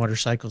cars,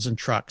 motorcycles, and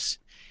trucks.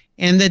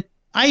 And the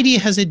idea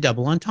has a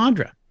double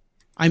entendre.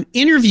 I'm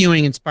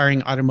interviewing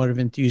inspiring automotive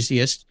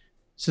enthusiasts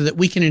so that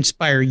we can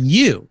inspire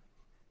you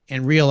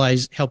and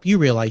help you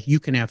realize you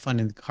can have fun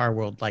in the car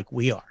world like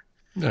we are.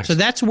 Nice. So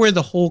that's where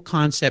the whole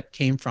concept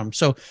came from.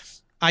 So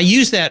I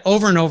use that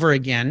over and over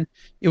again.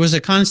 It was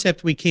a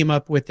concept we came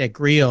up with at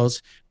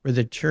Griot's where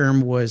the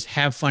term was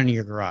have fun in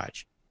your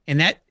garage. And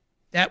that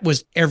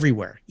was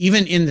everywhere,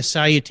 even in the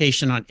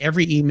salutation on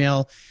every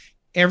email,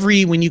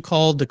 when you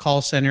called the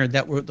call center,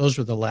 those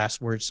were the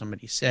last words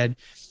somebody said.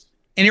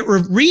 And it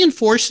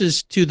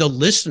reinforces to the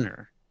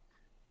listener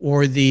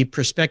or the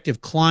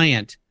prospective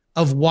client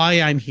of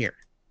why I'm here.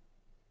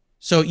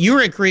 So you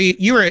were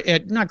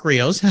at not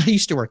Griot's, I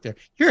used to work there.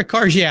 You're at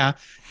Cars Yeah,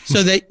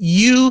 so that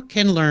you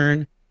can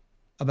learn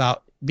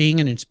about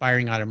being an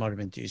inspiring automotive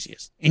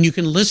enthusiast. And you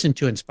can listen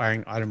to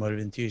inspiring automotive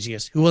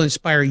enthusiasts who will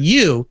inspire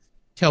you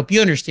to help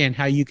you understand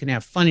how you can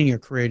have fun in your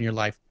career and your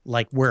life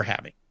like we're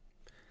having.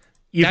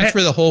 That's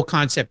where the whole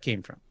concept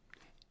came from.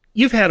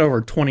 You've had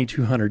over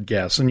 2,200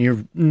 guests, and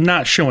you're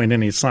not showing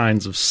any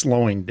signs of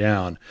slowing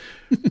down.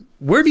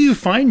 Where do you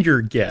find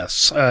your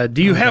guests?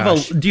 Do you have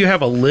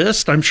a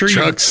list? I'm sure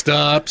truck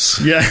stops.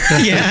 Yeah,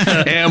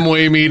 yeah.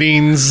 Amway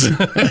meetings.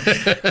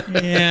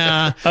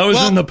 Yeah, I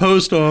was in the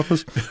post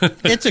office.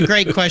 It's a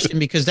great question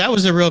because that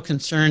was a real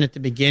concern at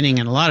the beginning,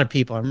 and a lot of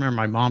people. I remember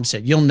my mom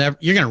said, "You're going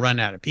to run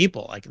out of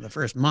people like in the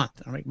first month."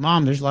 I'm like,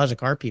 "Mom, there's lots of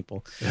car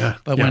people." Yeah.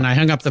 But when I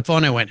hung up the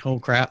phone, I went, "Oh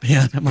crap,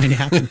 yeah, that might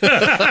happen."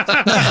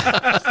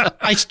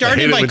 I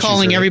started by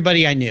calling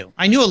everybody I knew.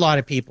 I knew a lot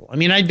of people. I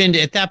mean, I've been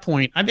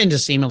to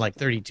SEMA like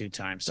 32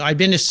 times. So I've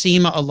been to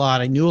SEMA a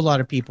lot. I knew a lot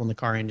of people in the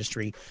car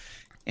industry.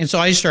 And so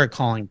I started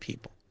calling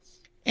people.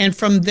 And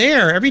from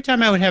there, every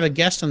time I would have a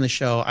guest on the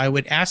show, I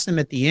would ask them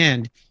at the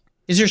end,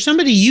 is there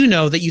somebody you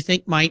know that you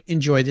think might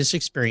enjoy this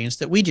experience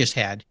that we just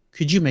had?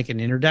 Could you make an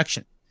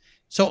introduction?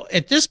 So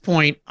at this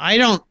point, I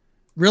don't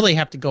really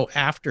have to go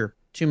after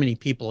too many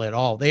people at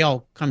all. They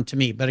all come to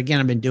me. But again,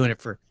 I've been doing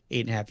it for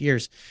 8.5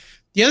 years.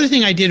 The other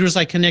thing I did was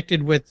I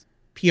connected with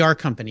PR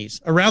companies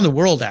around the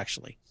world,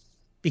 actually,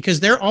 because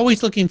they're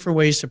always looking for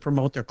ways to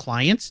promote their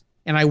clients.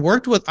 And I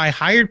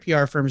hired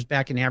PR firms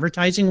back in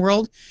advertising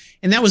world.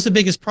 And that was the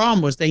biggest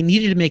problem was they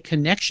needed to make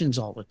connections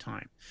all the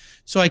time.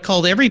 So I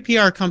called every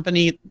PR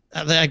company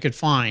that I could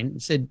find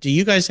and said, do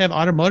you guys have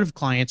automotive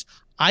clients?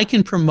 I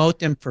can promote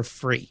them for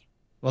free.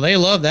 Well, they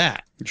love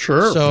that.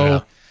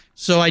 Sure.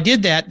 So I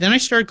did that. Then I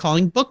started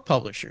calling book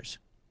publishers.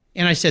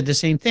 And I said the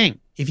same thing.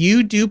 If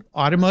you do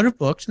automotive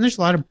books, and there's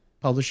a lot of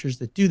publishers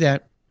that do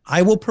that,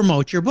 I will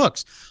promote your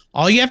books.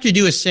 All you have to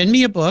do is send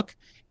me a book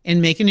and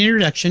make an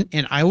introduction,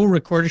 and I will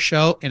record a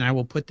show, and I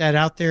will put that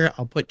out there.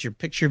 I'll put your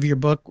picture of your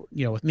book,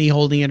 with me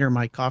holding it or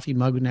my coffee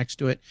mug next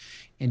to it,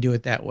 and do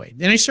it that way.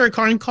 Then I started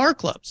calling car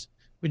clubs,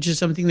 which is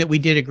something that we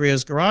did at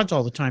Griot's Garage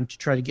all the time to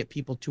try to get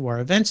people to our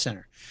event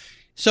center.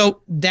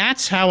 So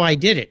that's how I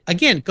did it.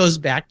 Again, it goes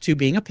back to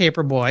being a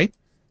paper boy,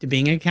 to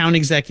being an account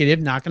executive,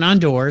 knocking on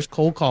doors,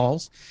 cold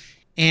calls.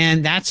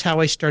 And that's how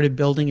I started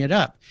building it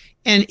up.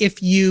 And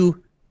if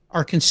you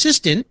are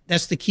consistent,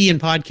 that's the key in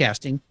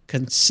podcasting,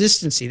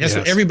 consistency. That's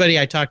what everybody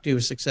I talk to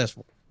is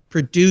successful.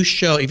 Produce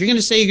show. If you're going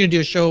to say you're going to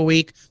do a show a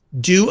week,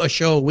 do a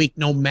show a week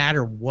no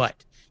matter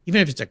what.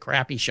 Even if it's a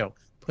crappy show,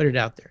 put it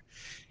out there.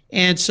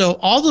 And so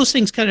all those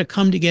things kind of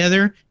come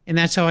together, and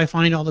that's how I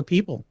find all the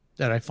people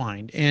that I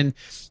find. And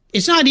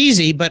it's not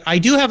easy, but I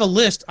do have a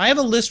list. I have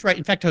a list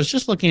in fact, I was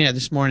just looking at it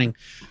this morning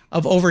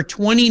of over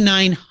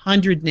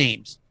 2,900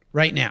 names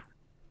right now.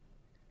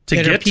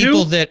 That are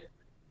people that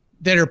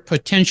are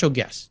potential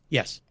guests.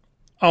 Yes.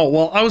 Oh,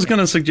 well, I was going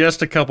to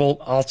suggest a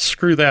couple. I'll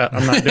screw that.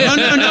 I'm not doing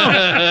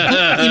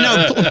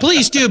it. No.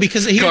 Please do,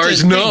 because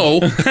cars no.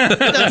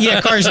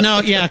 Yeah, cars no.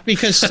 Yeah,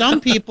 because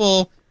some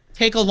people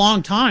take a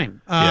long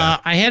time.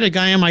 I had a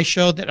guy on my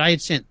show that I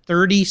had sent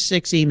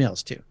 36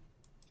 emails to.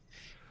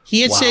 He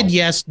had said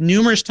yes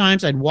numerous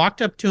times. I'd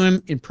walked up to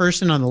him in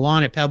person on the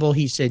lawn at Pebble.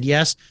 He said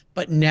yes,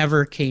 but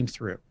never came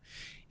through.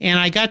 And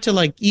I got to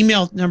like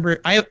email number.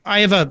 I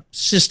have a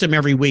system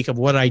every week of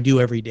what I do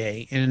every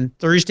day. And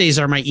Thursdays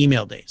are my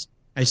email days.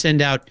 I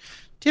send out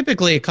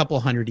typically a couple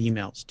hundred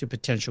emails to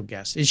potential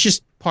guests. It's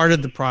just part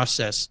of the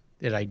process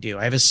that I do.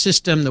 I have a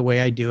system, the way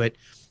I do it.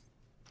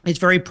 It's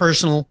very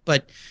personal,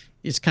 but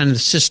it's kind of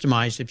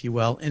systemized, if you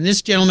will. And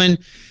this gentleman,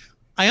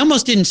 I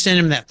almost didn't send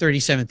him that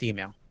 37th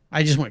email.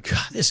 I just went,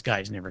 God, this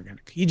guy's never going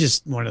to. He's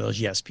just one of those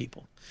yes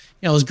people.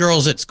 You know, those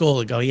girls at school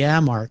that go, yeah,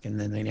 Mark, and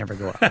then they never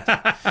go out.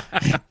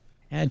 I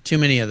had too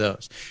many of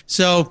those.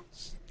 So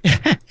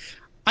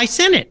I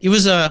sent it. It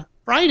was a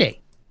Friday.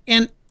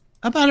 And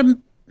about a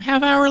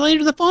half hour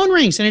later, the phone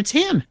rings, and it's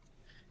him.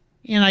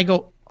 And I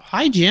go,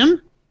 hi,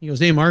 Jim. He goes,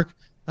 hey, Mark.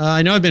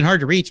 I know I've been hard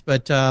to reach,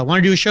 but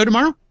want to do a show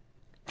tomorrow?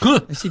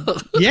 I said,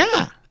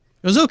 yeah.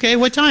 He goes, okay,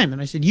 what time?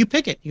 And I said, you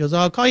pick it. He goes,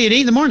 I'll call you at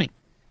 8 a.m.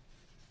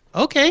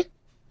 Okay.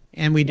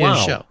 And we did a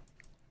show.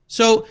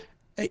 So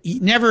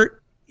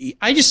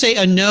I just say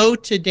a no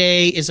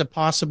today is a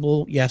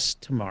possible yes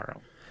tomorrow.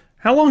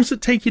 How long does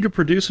it take you to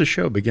produce a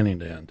show beginning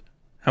to end?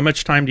 How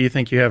much time do you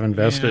think you have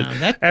invested?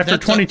 After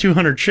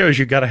 2,200 shows,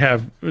 you got to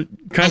have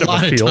kind of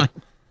a feel. Time.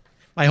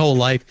 My whole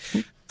life.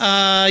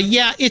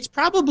 It's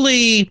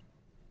probably,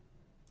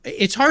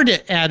 it's hard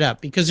to add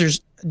up because there's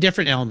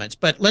different elements.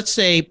 But let's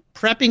say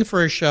prepping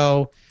for a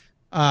show,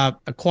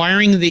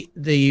 acquiring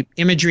the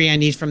imagery I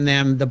need from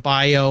them, the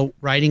bio,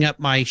 writing up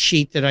my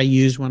sheet that I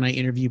use when I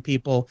interview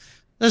people,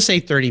 let's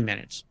say 30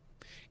 minutes.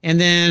 And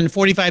then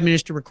 45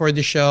 minutes to record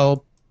the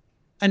show,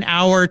 an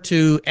hour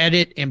to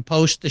edit and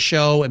post the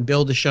show and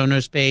build the show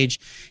notes page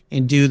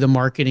and do the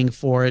marketing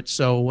for it.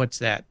 So what's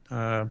that?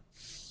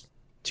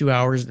 2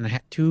 hours and a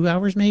half, 2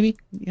 hours maybe,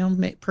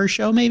 per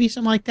show, maybe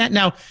something like that.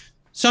 Now,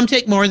 some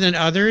take more than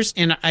others,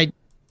 and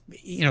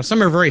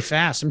some are very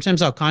fast.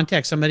 Sometimes I'll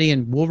contact somebody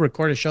and we'll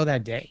record a show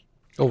that day.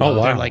 Oh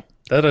wow. Like,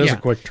 that is a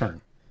quick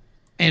turn.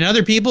 And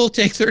other people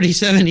take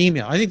 37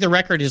 emails. I think the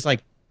record is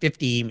like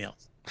 50 emails.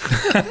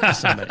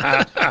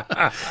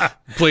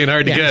 Playing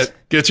hard to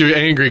get you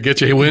angry,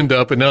 get your wind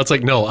up, and now it's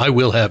like, no, I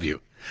will have you.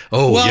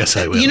 Oh, well, yes,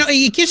 I will.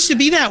 It gets to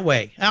be that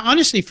way.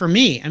 Honestly, for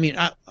me, I mean,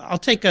 I'll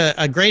take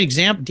a great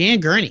example. Dan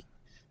Gurney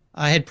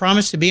had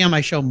promised to be on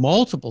my show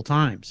multiple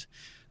times,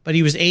 but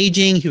he was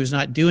aging. He was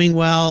not doing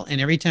well.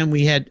 And every time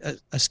we had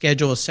a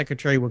schedule, a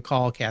secretary would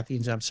call Kathy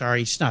and say, I'm sorry,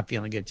 he's not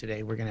feeling good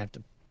today. We're going to have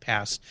to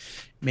pass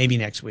maybe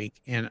next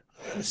week. And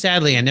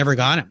sadly, I never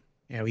got him.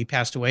 He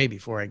passed away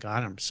before I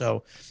got him.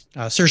 So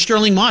Sir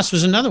Sterling Moss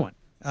was another one.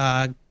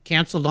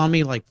 Canceled on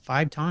me like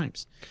 5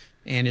 times.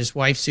 And his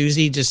wife,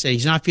 Susie, just said,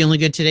 he's not feeling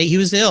good today. He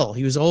was ill.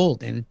 He was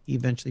old, and he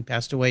eventually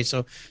passed away.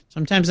 So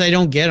sometimes I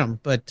don't get him.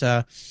 But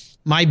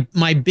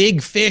my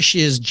big fish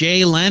is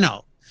Jay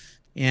Leno.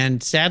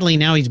 And sadly,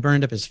 now he's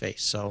burned up his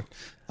face. So,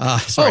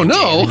 sorry,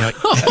 no.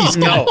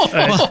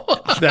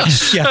 Jay,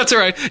 that's all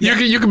right. Yeah.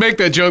 You can make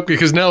that joke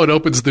because now it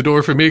opens the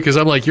door for me because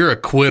I'm like, you're a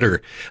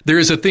quitter. There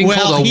is a thing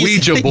called a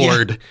Ouija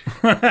board.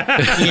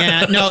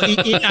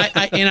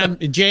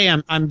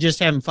 I'm just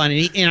having fun.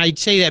 And I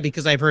say that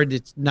because I've heard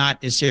it's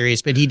not as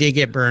serious, but he did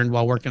get burned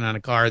while working on a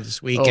car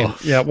this week.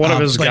 One of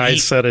his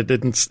guys said it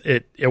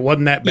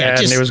wasn't that bad,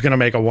 and he was going to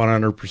make a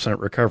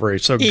 100% recovery.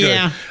 So good.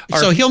 Yeah.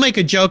 So he'll make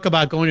a joke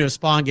about going to a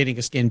spa and getting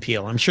a skin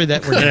peel. I'm sure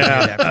that we're going to do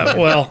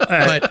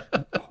that.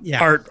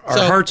 Our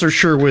hearts are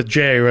sure with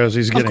Jay as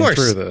he's getting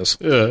through this.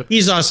 Yeah.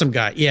 He's an awesome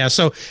guy. Yeah.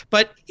 So,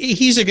 but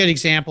he's a good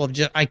example of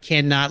I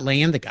cannot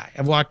land the guy.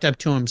 I've walked up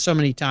to him so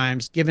many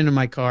times, given him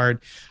my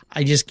card.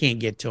 I just can't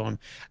get to him.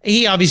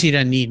 He obviously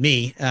doesn't need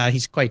me.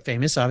 He's quite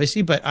famous,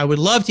 obviously, but I would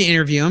love to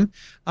interview him.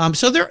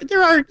 So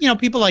there are,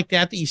 people like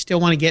that you still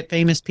want to get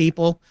famous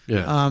people.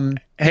 Yeah.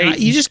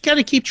 You just got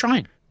to keep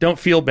trying. Don't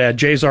feel bad.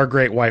 Jay's our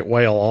great white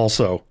whale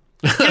also.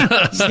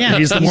 Yeah.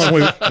 He's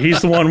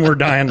the one we're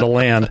dying to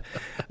land.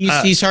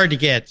 He's hard to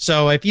get.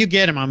 So if you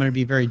get him, I'm going to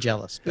be very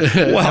jealous.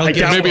 Well, I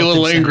doubt maybe a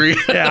little angry.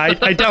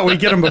 I doubt we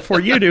get him before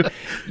you do.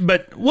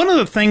 But one of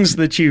the things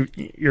that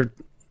you're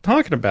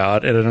talking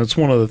about, and it's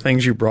one of the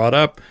things you brought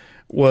up,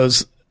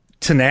 was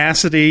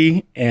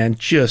tenacity and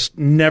just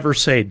never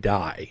say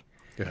die.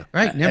 Yeah.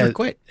 Right. Never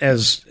quit.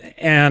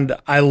 And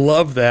I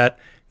love that.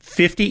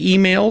 50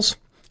 emails,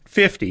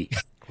 50.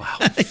 Wow,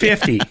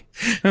 50.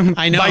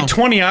 I know. By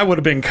 20, I would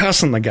have been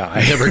cussing the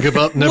guy. Never give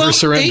up, never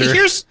surrender.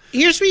 Here's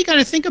what you got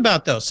to think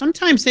about, though.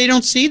 Sometimes they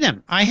don't see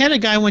them. I had a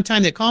guy one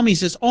time that called me. He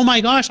says, oh, my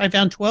gosh, I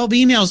found 12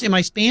 emails in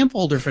my spam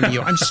folder from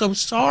you. I'm so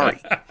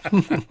sorry.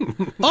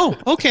 Oh,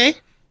 okay.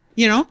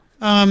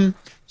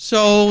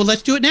 So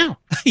let's do it now.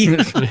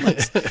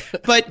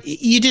 But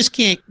you just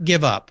can't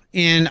give up.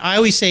 And I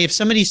always say, if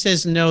somebody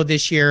says no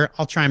this year,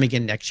 I'll try them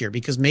again next year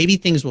because maybe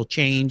things will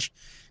change.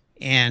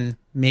 And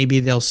maybe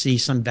they'll see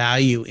some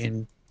value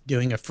in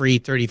doing a free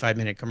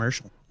 35-minute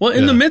commercial. Well,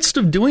 in the midst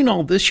of doing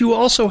all this, you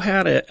also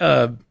had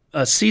a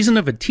season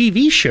of a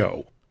TV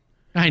show.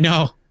 I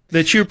know.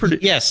 That you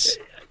produced. Yes.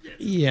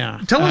 Yeah.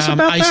 Tell us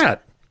about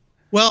that.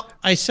 Well,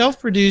 I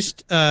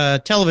self-produced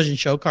a television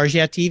show, Cars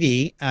Yeah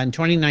TV, in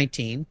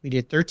 2019. We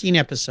did 13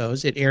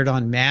 episodes. It aired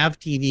on MAV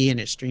TV, and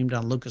it streamed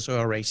on Lucas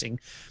Oil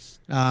Racing.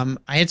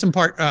 I had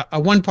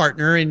one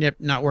partner ended up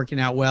not working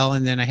out well,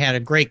 and then I had a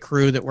great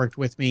crew that worked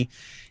with me.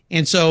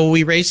 And so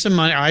we raised some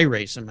money. I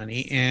raised some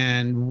money,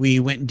 and we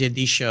went and did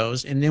these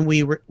shows. And then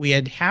we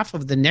had half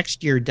of the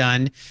next year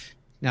done.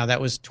 Now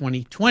that was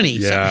 2020.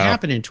 Yeah. Something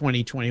happened in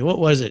 2020. What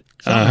was it?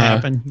 Something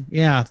happened.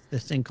 Yeah,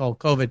 this thing called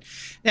COVID.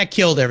 That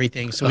killed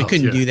everything. So we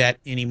couldn't do that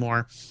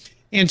anymore.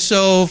 And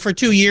so for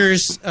 2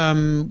 years,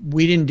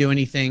 we didn't do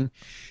anything.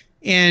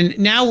 And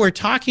now we're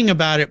talking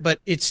about it,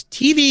 but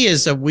TV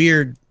is a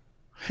weird.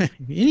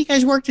 Any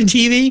guys worked in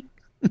TV?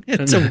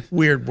 It's a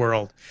weird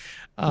world.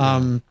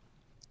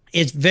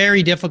 It's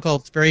very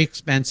difficult. It's very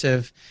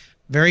expensive,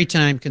 very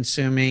time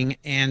consuming.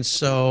 And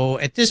so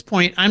at this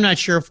point, I'm not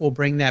sure if we'll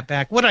bring that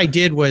back. What I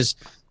did was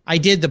I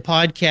did the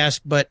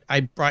podcast, but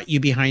I brought you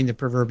behind the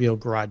proverbial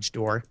garage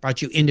door,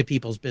 brought you into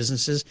people's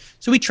businesses.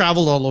 So we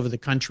traveled all over the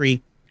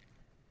country,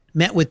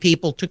 met with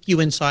people, took you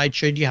inside,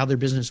 showed you how their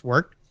business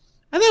worked.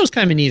 I thought it was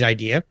kind of a neat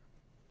idea.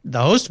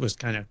 The host was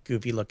kind of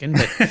goofy looking,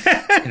 but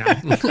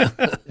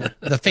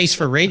the face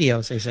for radio,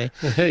 as they say.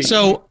 Hey.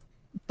 So,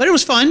 but it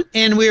was fun,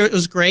 and it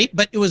was great,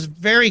 but it was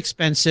very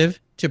expensive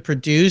to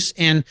produce.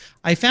 And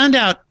I found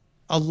out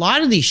a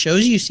lot of these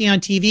shows you see on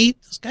TV,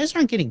 those guys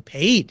aren't getting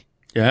paid.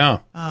 Yeah.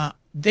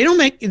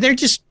 They're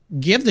just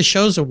give the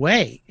shows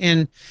away.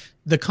 And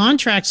the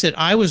contracts that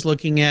I was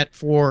looking at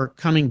for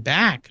coming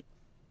back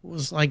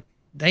was like,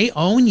 they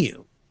own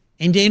you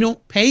and they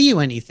don't pay you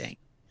anything.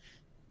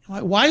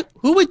 Why?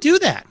 Who would do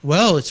that?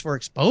 Well, it's for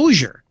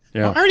exposure.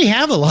 Yeah. I already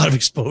have a lot of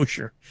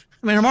exposure.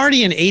 I mean, I'm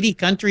already in 80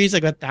 countries. I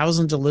got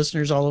thousands of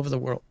listeners all over the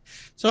world.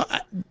 So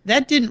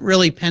that didn't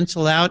really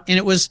pencil out. And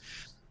it's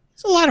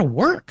a lot of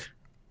work,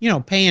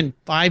 paying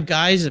 5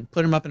 guys and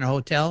put them up in a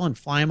hotel and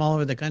fly them all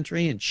over the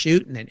country and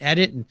shoot and then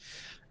edit. And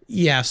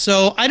yeah,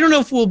 so I don't know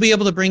if we'll be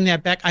able to bring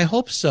that back. I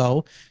hope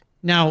so.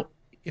 Now,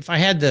 if I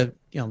had the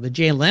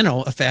Jay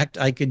Leno effect,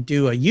 I could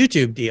do a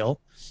YouTube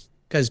deal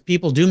because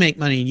people do make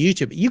money on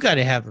YouTube. But you got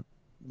to have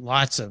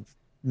lots of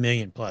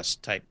million-plus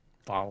type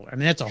followers. I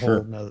mean, that's a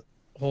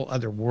whole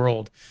other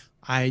world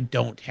I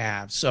don't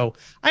have. So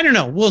I don't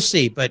know. We'll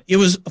see. But it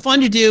was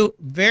fun to do.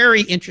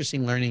 Very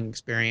interesting learning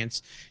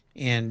experience.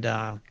 And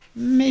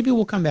maybe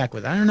we'll come back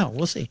with it. I don't know.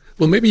 We'll see.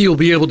 Well, maybe you'll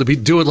be able to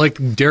do it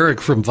like Derek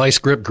from Vice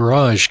Grip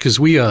Garage, because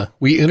we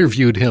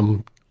interviewed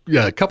him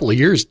a couple of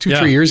years,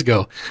 3 years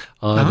ago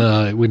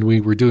on when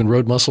we were doing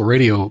Road Muscle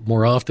Radio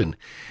more often.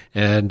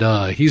 And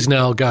he's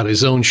now got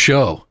his own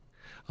show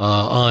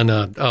on,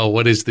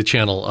 what is the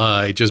channel?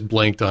 I just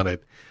blanked on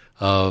it.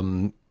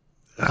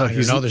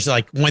 There's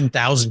like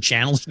 1,000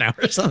 channels now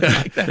or something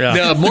like that.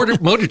 Yeah.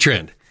 Motor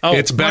Trend. Oh,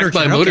 it's backed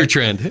by Motor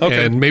Trend.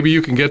 Okay. And maybe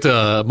you can get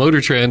to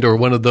Motor Trend or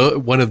one of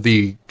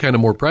the kind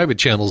of more private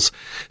channels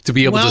to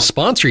be able to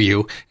sponsor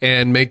you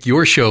and make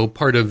your show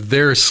part of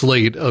their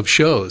slate of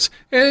shows.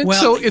 And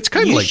so it's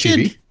kind of like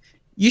TV.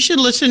 You should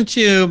listen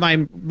to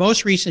my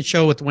most recent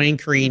show with Wayne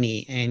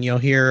Carini, and you'll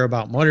hear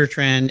about Motor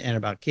Trend and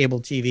about cable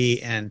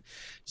TV and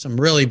some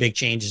really big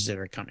changes that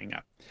are coming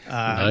up.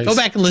 Nice. Go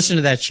back and listen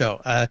to that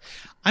show.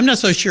 I'm not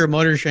so sure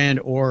Motor Trend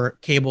or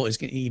cable is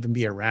going to even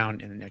be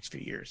around in the next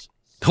few years.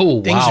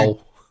 Oh, wow.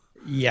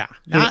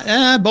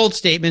 Bold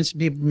statements.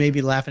 People may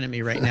be laughing at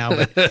me right now,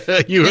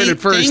 but you heard it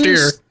first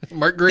here.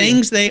 Mark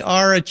Green. They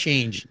are a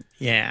change.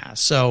 Yeah.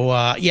 So,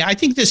 I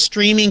think the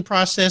streaming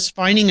process,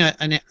 finding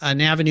an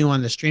avenue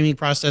on the streaming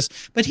process.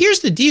 But here's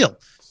the deal.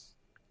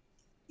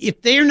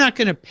 If they're not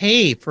going to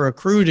pay for a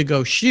crew to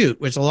go shoot,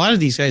 which a lot of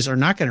these guys are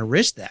not going to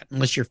risk that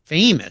unless you're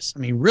famous. I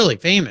mean, really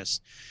famous.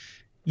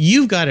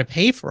 You've got to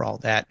pay for all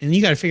that, and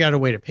you got to figure out a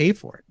way to pay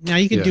for it. Now,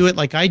 you can do it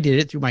like I did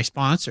it through my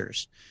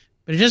sponsors,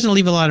 but it doesn't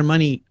leave a lot of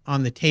money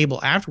on the table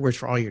afterwards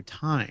for all your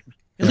time,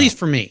 at least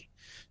for me.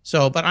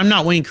 So, but I'm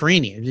not Wayne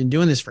Carini. I've been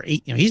doing this for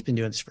he's been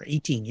doing this for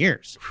 18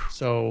 years.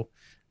 So,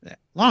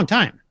 long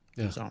time.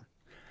 Yeah. So,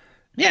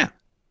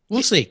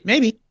 we'll see.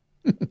 Maybe.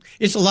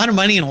 It's a lot of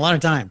money and a lot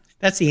of time.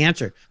 That's the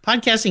answer.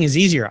 Podcasting is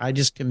easier. I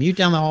just commute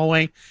down the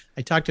hallway.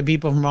 I talk to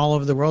people from all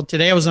over the world.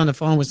 Today I was on the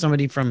phone with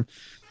somebody from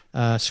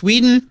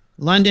Sweden,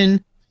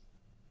 London,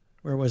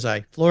 where was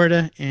I?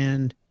 Florida,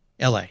 and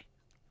LA.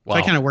 Wow. So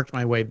I kind of worked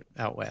my way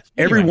out west.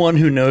 Everyone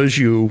who knows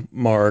you,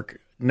 Mark,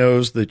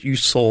 knows that you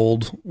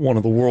sold one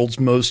of the world's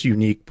most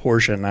unique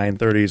Porsche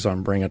 930s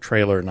on Bring a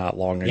Trailer not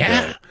long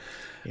ago.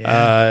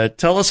 Yeah.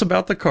 Tell us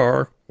about the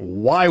car.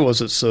 Why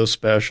was it so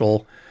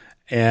special?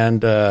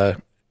 And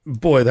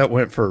boy, that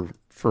went for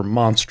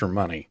monster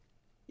money.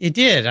 It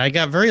did. I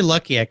got very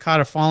lucky. I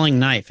caught a falling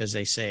knife, as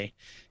they say.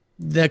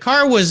 The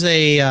car was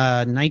a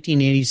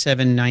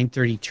 1987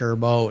 930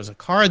 Turbo. It was a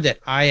car that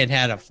I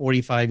had a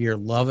 45-year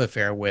love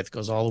affair with.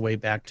 Goes all the way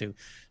back to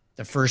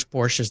the first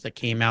Porsches that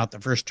came out, the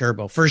first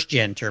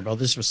gen turbo.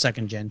 This was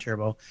second gen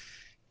turbo.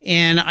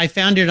 And I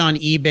found it on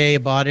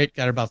eBay, bought it,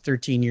 got it about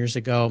 13 years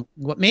ago.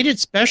 What made it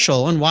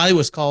special, and why it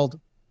was called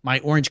my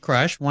Orange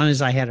Crush, one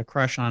is I had a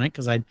crush on it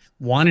because I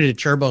wanted a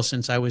turbo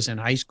since I was in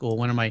high school.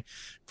 One of my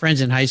friends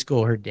in high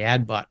school, her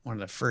dad bought one of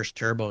the first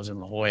turbos in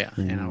La Jolla.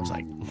 And I was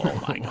like,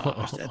 oh my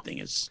gosh, that thing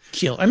is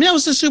killer. I mean, that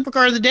was the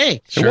supercar of the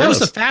day. Sure, it was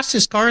the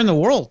fastest car in the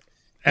world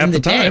at the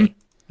time.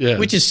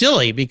 which is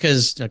silly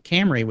because a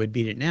Camry would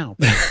beat it now.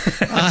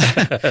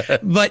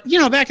 But,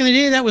 back in the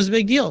day, that was a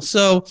big deal.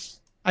 So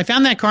I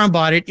found that car and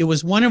bought it. It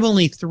was one of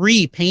only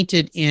 3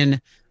 painted in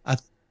a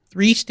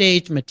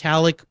 3-stage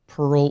metallic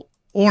pearl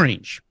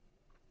orange.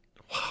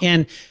 Wow.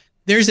 And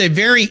there's a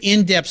very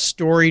in-depth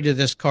story to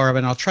this car,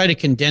 and I'll try to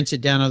condense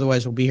it down.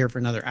 Otherwise, we'll be here for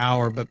another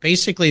hour. But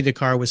basically, the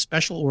car was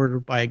special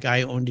ordered by a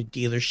guy who owned a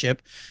dealership,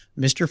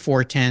 Mr.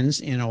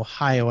 410s in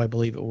Ohio, I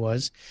believe it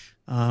was.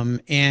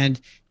 And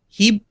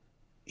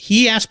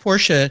he asked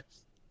Porsche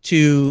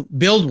to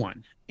build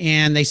one.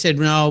 And they said,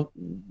 no,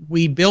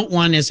 we built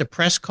one as a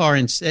press car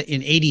in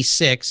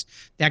 86.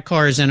 That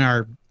car is in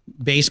our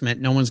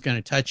basement. No one's going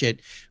to touch it.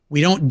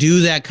 We don't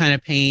do that kind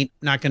of paint.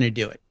 Not going to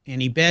do it. And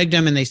he begged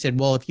them, and they said,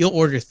 well, if you'll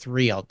order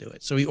 3, I'll do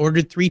it. So he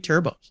ordered 3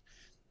 turbos.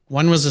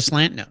 One was a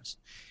slant nose.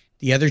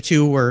 The other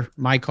 2 were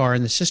my car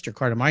and the sister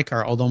car to my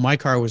car, although my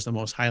car was the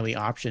most highly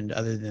optioned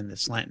other than the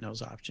slant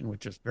nose option,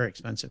 which was very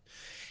expensive.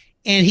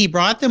 And he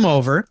brought them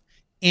over,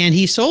 and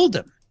he sold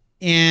them.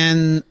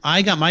 And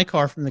I got my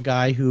car from the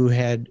guy who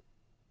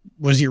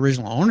was the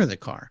original owner of the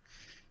car.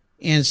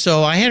 And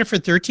so I had it for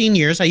 13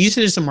 years. I used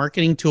it as a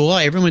marketing tool.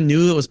 Everyone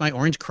knew it was my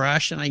Orange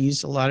Crush, and I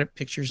used a lot of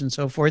pictures and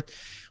so forth.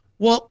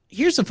 Well,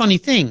 here's the funny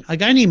thing. A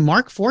guy named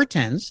Mark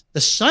 410s,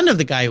 the son of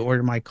the guy who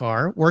ordered my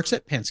car, works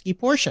at Penske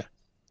Porsche.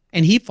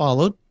 And he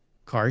followed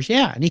cars,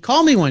 yeah. And he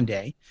called me one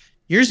day,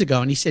 years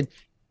ago, and he said,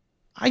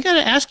 I got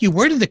to ask you,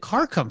 where did the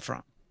car come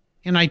from?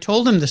 And I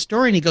told him the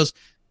story, and he goes,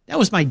 that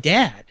was my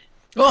dad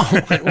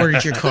that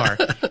ordered your car.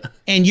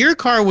 And your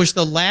car was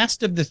the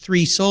last of the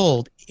 3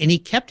 sold, and he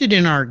kept it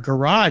in our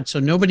garage so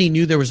nobody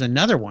knew there was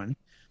another one.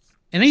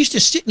 And I used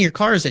to sit in your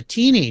car as a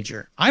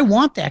teenager. I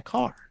want that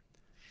car.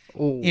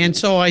 Ooh. And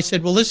so I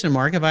said, well, listen,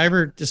 Mark, if I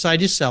ever decide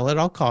to sell it,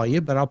 I'll call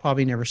you, but I'll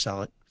probably never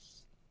sell it.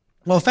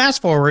 Well,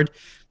 fast forward,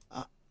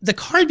 the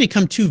car had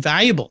become too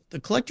valuable.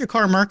 The collector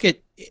car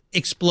market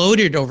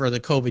exploded over the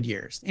COVID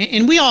years.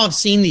 And we all have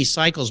seen these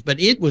cycles, but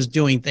it was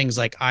doing things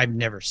like I've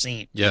never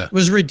seen. Yeah. It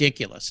was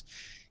ridiculous.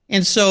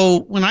 And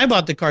so when I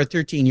bought the car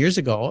 13 years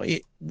ago,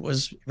 it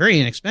was very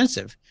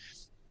inexpensive.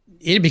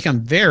 It had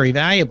become very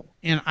valuable.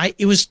 And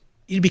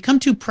it had become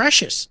too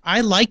precious.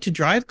 I like to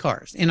drive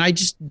cars, and I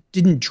just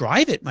didn't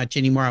drive it much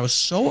anymore. I was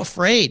so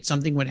afraid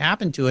something would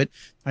happen to it.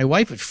 My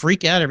wife would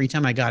freak out every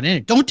time I got in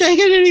it. Don't take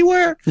it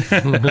anywhere.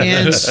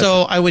 And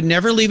so I would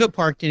never leave it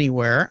parked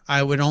anywhere.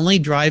 I would only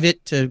drive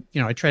it to,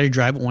 I try to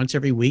drive it once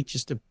every week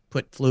just to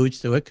put fluids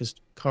through it because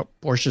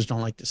Porsches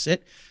don't like to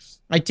sit.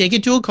 I'd take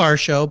it to a car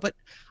show, but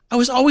I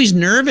was always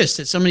nervous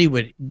that somebody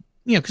would,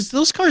 because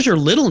those cars are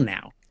little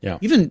now. Yeah.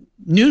 Even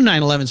new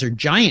 911s are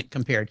giant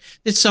compared.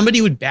 That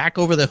somebody would back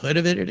over the hood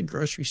of it at a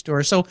grocery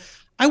store. So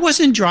I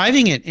wasn't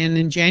driving it. And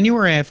in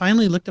January, I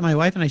finally looked at my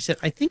wife and I said,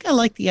 I think I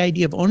like the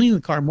idea of owning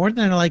the car more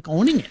than I like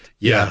owning it.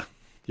 Yeah.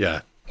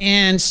 Yeah.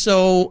 And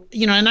so,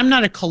 and I'm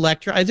not a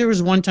collector. There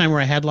was one time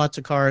where I had lots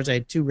of cars. I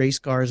had 2 race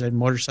cars. I had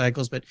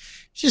motorcycles. But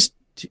it's just,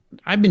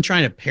 I've been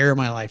trying to pare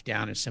my life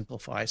down and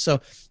simplify.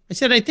 So I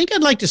said, I think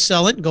I'd like to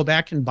sell it and go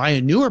back and buy a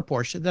newer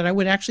Porsche that I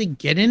would actually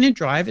get in and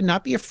drive and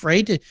not be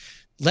afraid to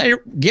let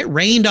it get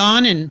rained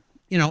on and,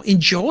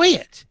 enjoy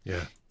it.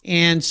 Yeah.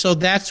 And so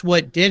that's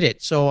what did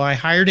it. So I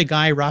hired a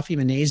guy, Rafi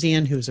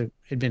Manazian,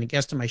 had been a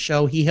guest on my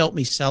show. He helped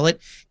me sell it.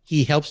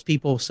 He helps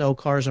people sell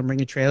cars on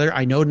Bring a Trailer.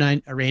 I know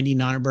Randy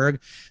Nonnenberg.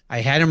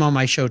 I had him on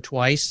my show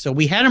twice. So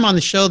we had him on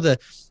the show the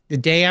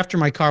day after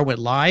my car went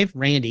live,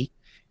 Randy.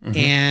 Mm-hmm.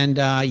 And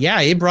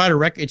it brought a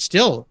record. It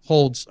still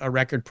holds a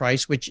record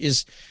price, which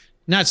is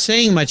not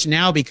saying much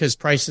now because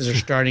prices are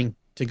starting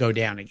to go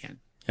down again.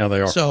 Yeah,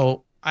 they are.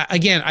 So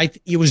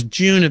it was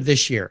June of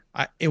this year.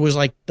 It was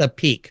like the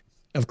peak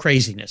of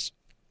craziness.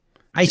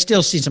 I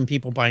still see some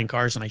people buying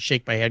cars and I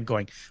shake my head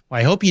going, well,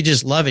 I hope you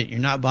just love it. You're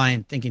not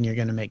buying thinking you're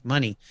going to make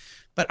money.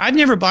 But I've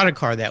never bought a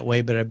car that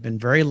way, but I've been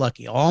very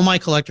lucky. All my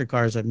collector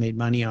cars I've made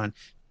money on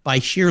by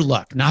sheer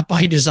luck, not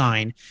by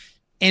design.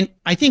 And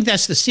I think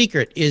that's the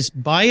secret, is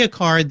buy a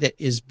car that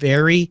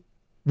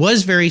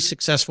was very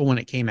successful when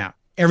it came out.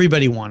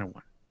 Everybody wanted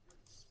one.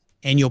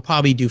 And you'll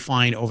probably do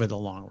fine over the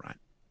long run.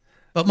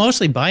 But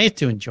mostly buy it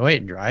to enjoy it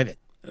and drive it.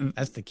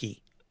 That's the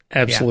key.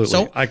 Absolutely.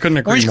 Yeah. So I couldn't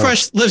agree Orange more.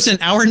 Crush lives an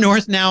hour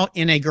north now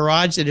in a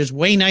garage that is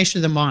way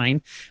nicer than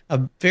mine. A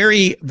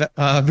very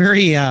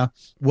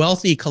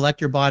wealthy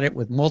collector bought it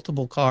with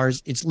multiple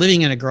cars. It's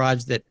living in a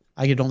garage that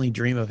I could only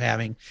dream of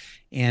having.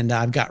 And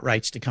I've got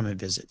rights to come and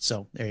visit.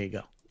 So there you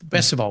go.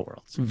 Best of all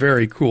worlds.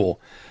 Very cool.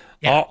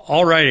 Yeah.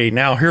 All righty.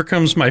 Now here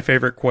comes my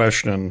favorite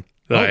question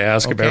that I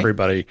ask of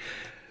everybody.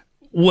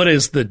 What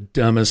is the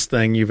dumbest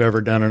thing you've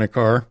ever done in a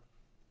car?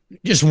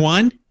 Just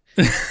one?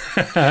 Let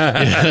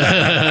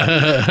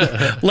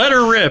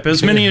her rip,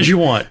 as many as you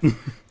want.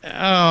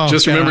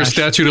 Just remember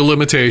statute of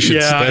limitations.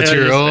 Yeah, that's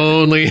your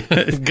only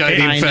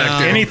guiding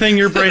factor. Anything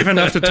you're brave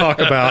enough to talk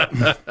about.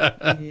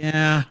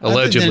 Yeah.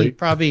 Allegedly. Other than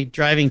probably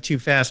driving too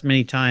fast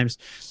many times.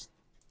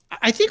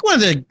 I think one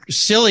of the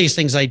silliest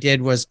things I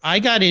did was I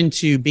got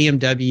into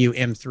BMW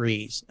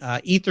M3s,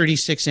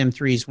 E36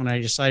 M3s when I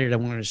decided I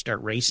wanted to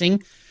start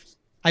racing.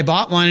 I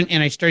bought one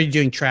and I started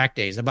doing track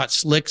days. I bought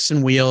slicks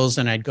and wheels,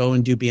 and I'd go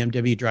and do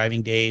BMW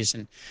driving days,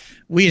 and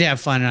we'd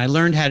have fun. And I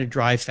learned how to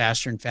drive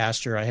faster and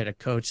faster. I had a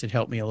coach that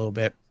helped me a little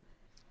bit.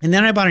 And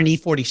then I bought an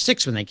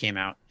E46 when they came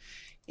out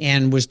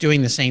and was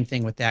doing the same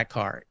thing with that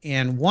car.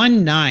 And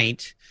one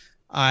night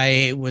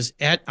I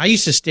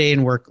used to stay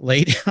and work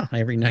late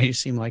every night, it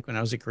seemed like, when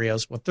I was at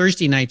Carrillo's. Well,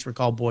 Thursday nights were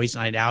called Boys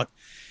Night Out.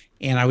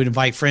 And I would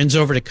invite friends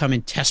over to come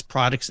and test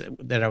products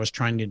that I was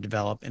trying to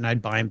develop. And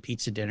I'd buy them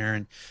pizza dinner.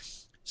 And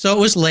so it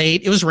was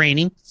late. It was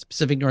raining.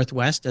 Pacific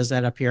Northwest does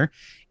that up here.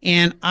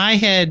 And I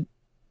had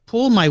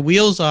pulled my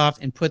wheels off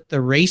and put the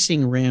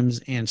racing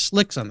rims and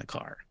slicks on the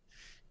car.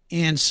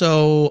 And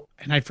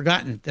I'd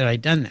forgotten that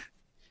I'd done that.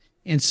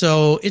 And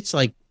so it's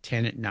like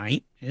 10 at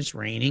night. And it's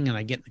raining. And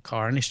I get in the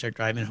car and I start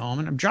driving home.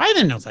 And I'm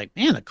driving. And I was like,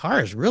 man, the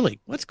car is really,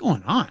 what's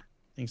going on?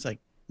 Things like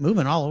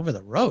moving all over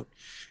the road.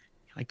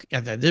 Like,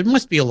 there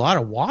must be a lot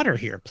of water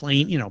here,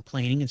 planing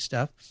and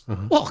stuff.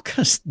 Uh-huh. Well,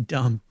 because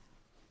dumb.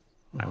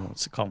 I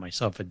won't call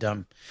myself a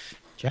dumb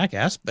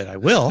jackass, but I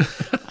will.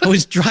 I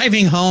was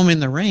driving home in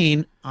the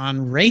rain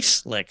on race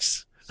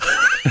slicks.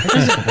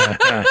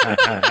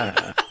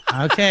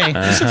 Okay.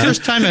 This is the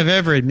first time I've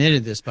ever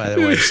admitted this, by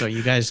the way, so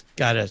you guys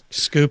got a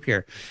scoop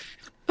here.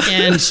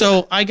 And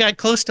so I got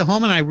close to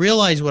home and I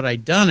realized what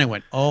I'd done. I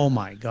went, oh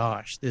my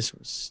gosh, this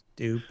was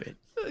stupid.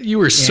 You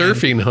were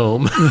surfing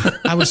home.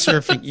 I was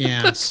surfing,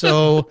 yeah.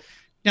 So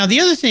now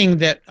the other thing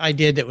that I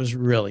did that was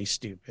really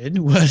stupid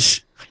was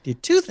I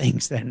did two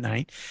things that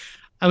night.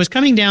 I was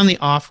coming down the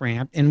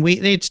off-ramp, and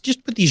they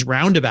just put these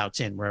roundabouts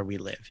in where we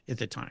live at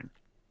the time.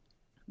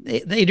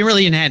 They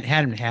really hadn't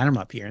had them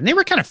up here, and they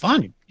were kind of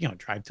fun,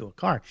 drive through a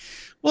car.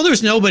 Well, there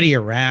was nobody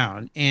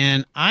around,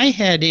 and I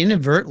had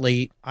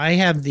inadvertently, I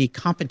have the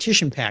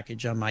competition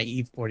package on my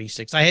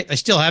E46. I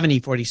still have an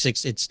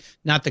E46. It's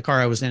not the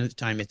car I was in at the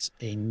time. It's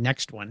a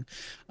next one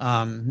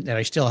that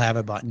I still have.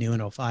 I bought new in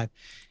 2005.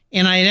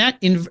 And I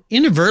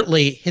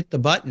inadvertently hit the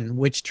button,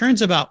 which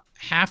turns about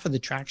half of the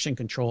traction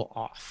control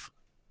off.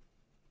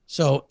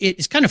 So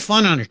it's kind of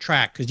fun on a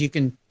track because you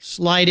can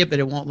slide it, but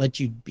it won't let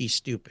you be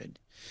stupid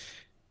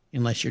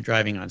unless you're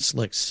driving on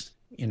slicks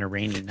in a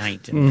rainy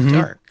night in the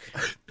dark.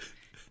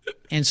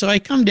 And so I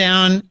come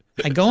down,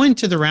 I go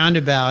into the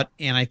roundabout,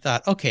 and I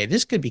thought, okay,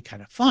 this could be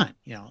kind of fun.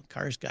 The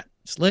car's got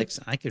slicks,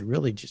 and I could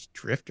really just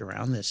drift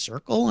around this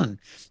circle, and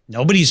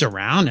nobody's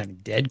around. I'm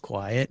dead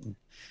quiet. And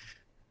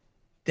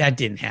that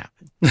didn't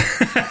happen.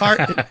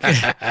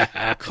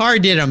 Car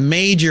did a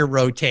major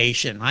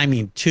rotation. I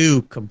mean,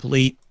 2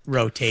 complete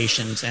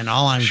rotations, and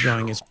all I'm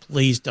going is,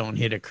 please don't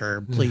hit a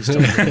curb. Please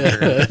don't hit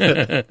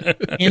a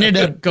curb. Ended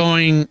up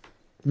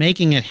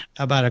making it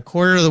about a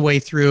quarter of the way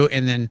through,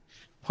 and then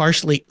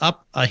partially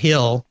up a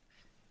hill,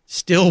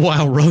 still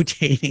while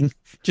rotating,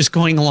 just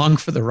going along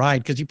for the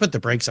ride, because you put the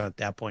brakes on at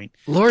that point.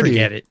 Lordy.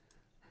 Forget it.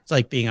 It's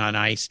like being on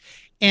ice.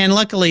 And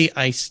luckily,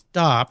 I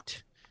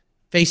stopped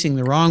facing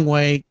the wrong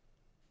way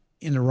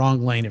in the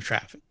wrong lane of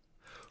traffic.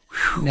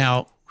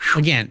 Now,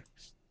 again,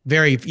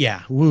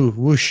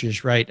 whoosh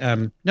is right.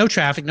 No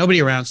traffic,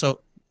 nobody around,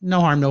 so no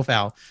harm, no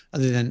foul,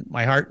 other than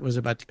my heart was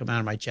about to come out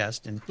of my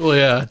chest, and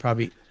I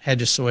probably had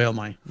to soil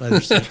my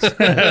leather seats.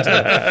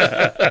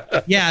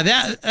 That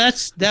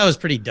was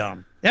pretty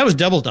dumb. That was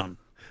double dumb.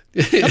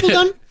 Double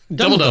dumb?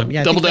 Double dumb.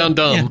 Yeah, double down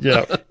dumb.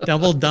 Yeah.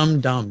 Double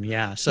dumb.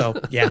 Yeah. So,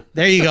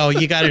 there you go.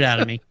 You got it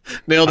out of me.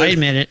 Nailed it. I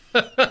admit it.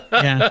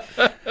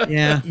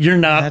 Yeah. You're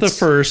not the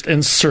first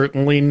and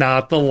certainly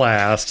not the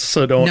last.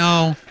 So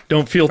don't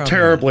feel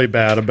terribly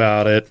bad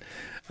about it.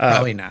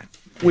 Probably not.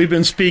 We've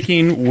been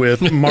speaking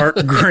with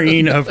Mark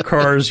Green of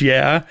Cars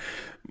Yeah.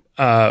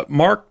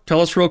 Mark,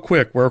 tell us real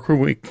quick, where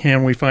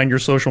can we find your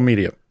social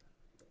media?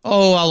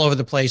 Oh, all over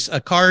the place.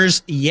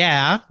 Cars,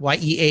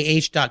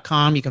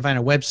 YEAH.com. You can find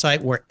a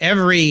website where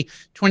every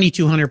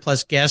 2,200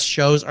 plus guest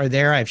shows are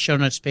there. I have show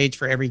notes page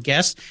for every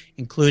guest,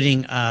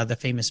 including the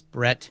famous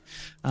Brett,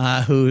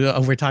 who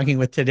we're talking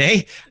with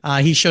today.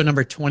 He's show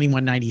number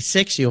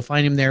 2196. You'll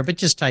find him there, but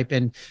just type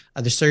in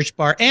the search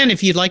bar. And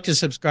if you'd like to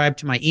subscribe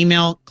to my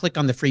email, click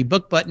on the free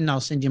book button. I'll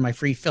send you my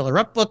free Filler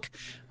Up book,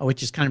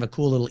 which is kind of a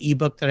cool little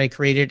ebook that I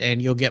created,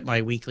 and you'll get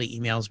my weekly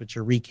emails, which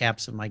are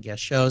recaps of my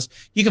guest shows.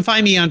 You can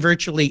find me on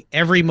virtually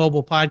every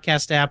mobile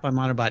podcast app. I'm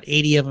on about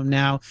 80 of them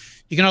now.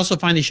 You can also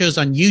find the shows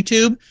on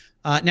YouTube.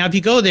 Now, if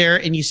you go there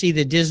and you see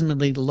the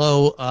dismally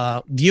low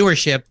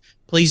viewership,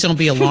 please don't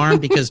be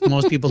alarmed because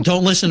most people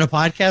don't listen to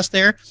podcasts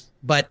there,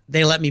 but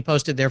they let me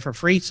post it there for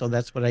free, so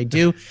that's what I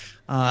do.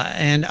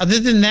 And other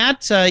than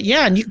that,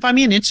 and you can find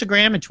me on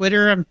Instagram and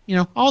Twitter,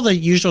 all the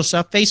usual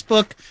stuff.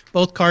 Facebook,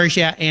 both Cars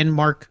Yeah and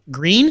Mark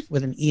Green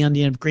with an E on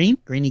the end of Green,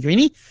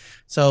 Greeny.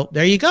 So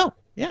there you go.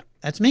 Yeah,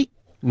 that's me.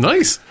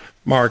 Nice.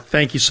 Mark,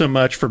 thank you so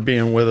much for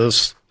being with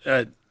us.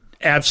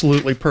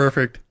 Absolutely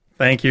perfect.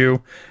 Thank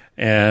you.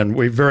 And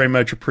we very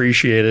much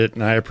appreciate it,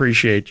 and I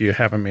appreciate you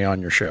having me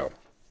on your show.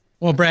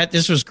 Well, Brett,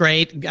 this was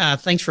great.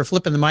 Thanks for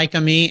flipping the mic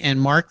on me. And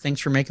Mark,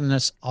 thanks for making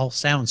this all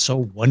sound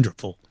so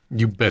wonderful.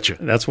 You betcha.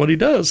 That's what he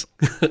does.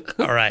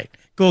 All right.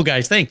 Cool,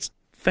 guys. Thanks.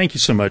 thank you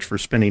so much for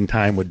spending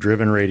time with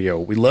Driven Radio.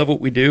 We love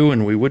what we do,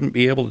 and we wouldn't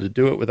be able to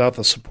do it without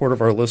the support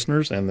of our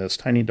listeners and this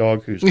tiny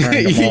dog who's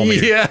trying to maul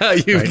me. Yeah,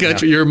 you've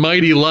got your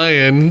mighty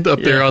lion up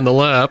there on the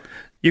lap.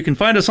 You can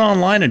find us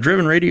online at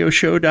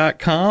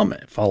drivenradioshow.com.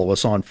 Follow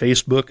us on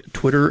Facebook,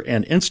 Twitter,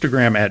 and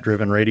Instagram at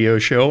Driven Radio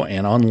Show,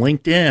 and on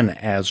LinkedIn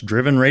as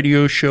Driven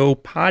Radio Show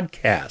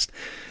Podcast.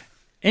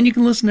 And you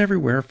can listen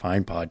everywhere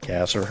fine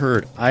podcasts are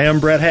heard. I am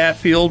Brett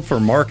Hatfield for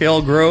Mark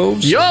L.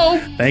 Groves. Yo!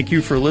 Thank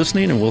you for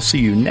listening, and we'll see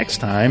you next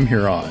time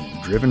here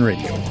on Driven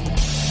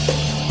Radio.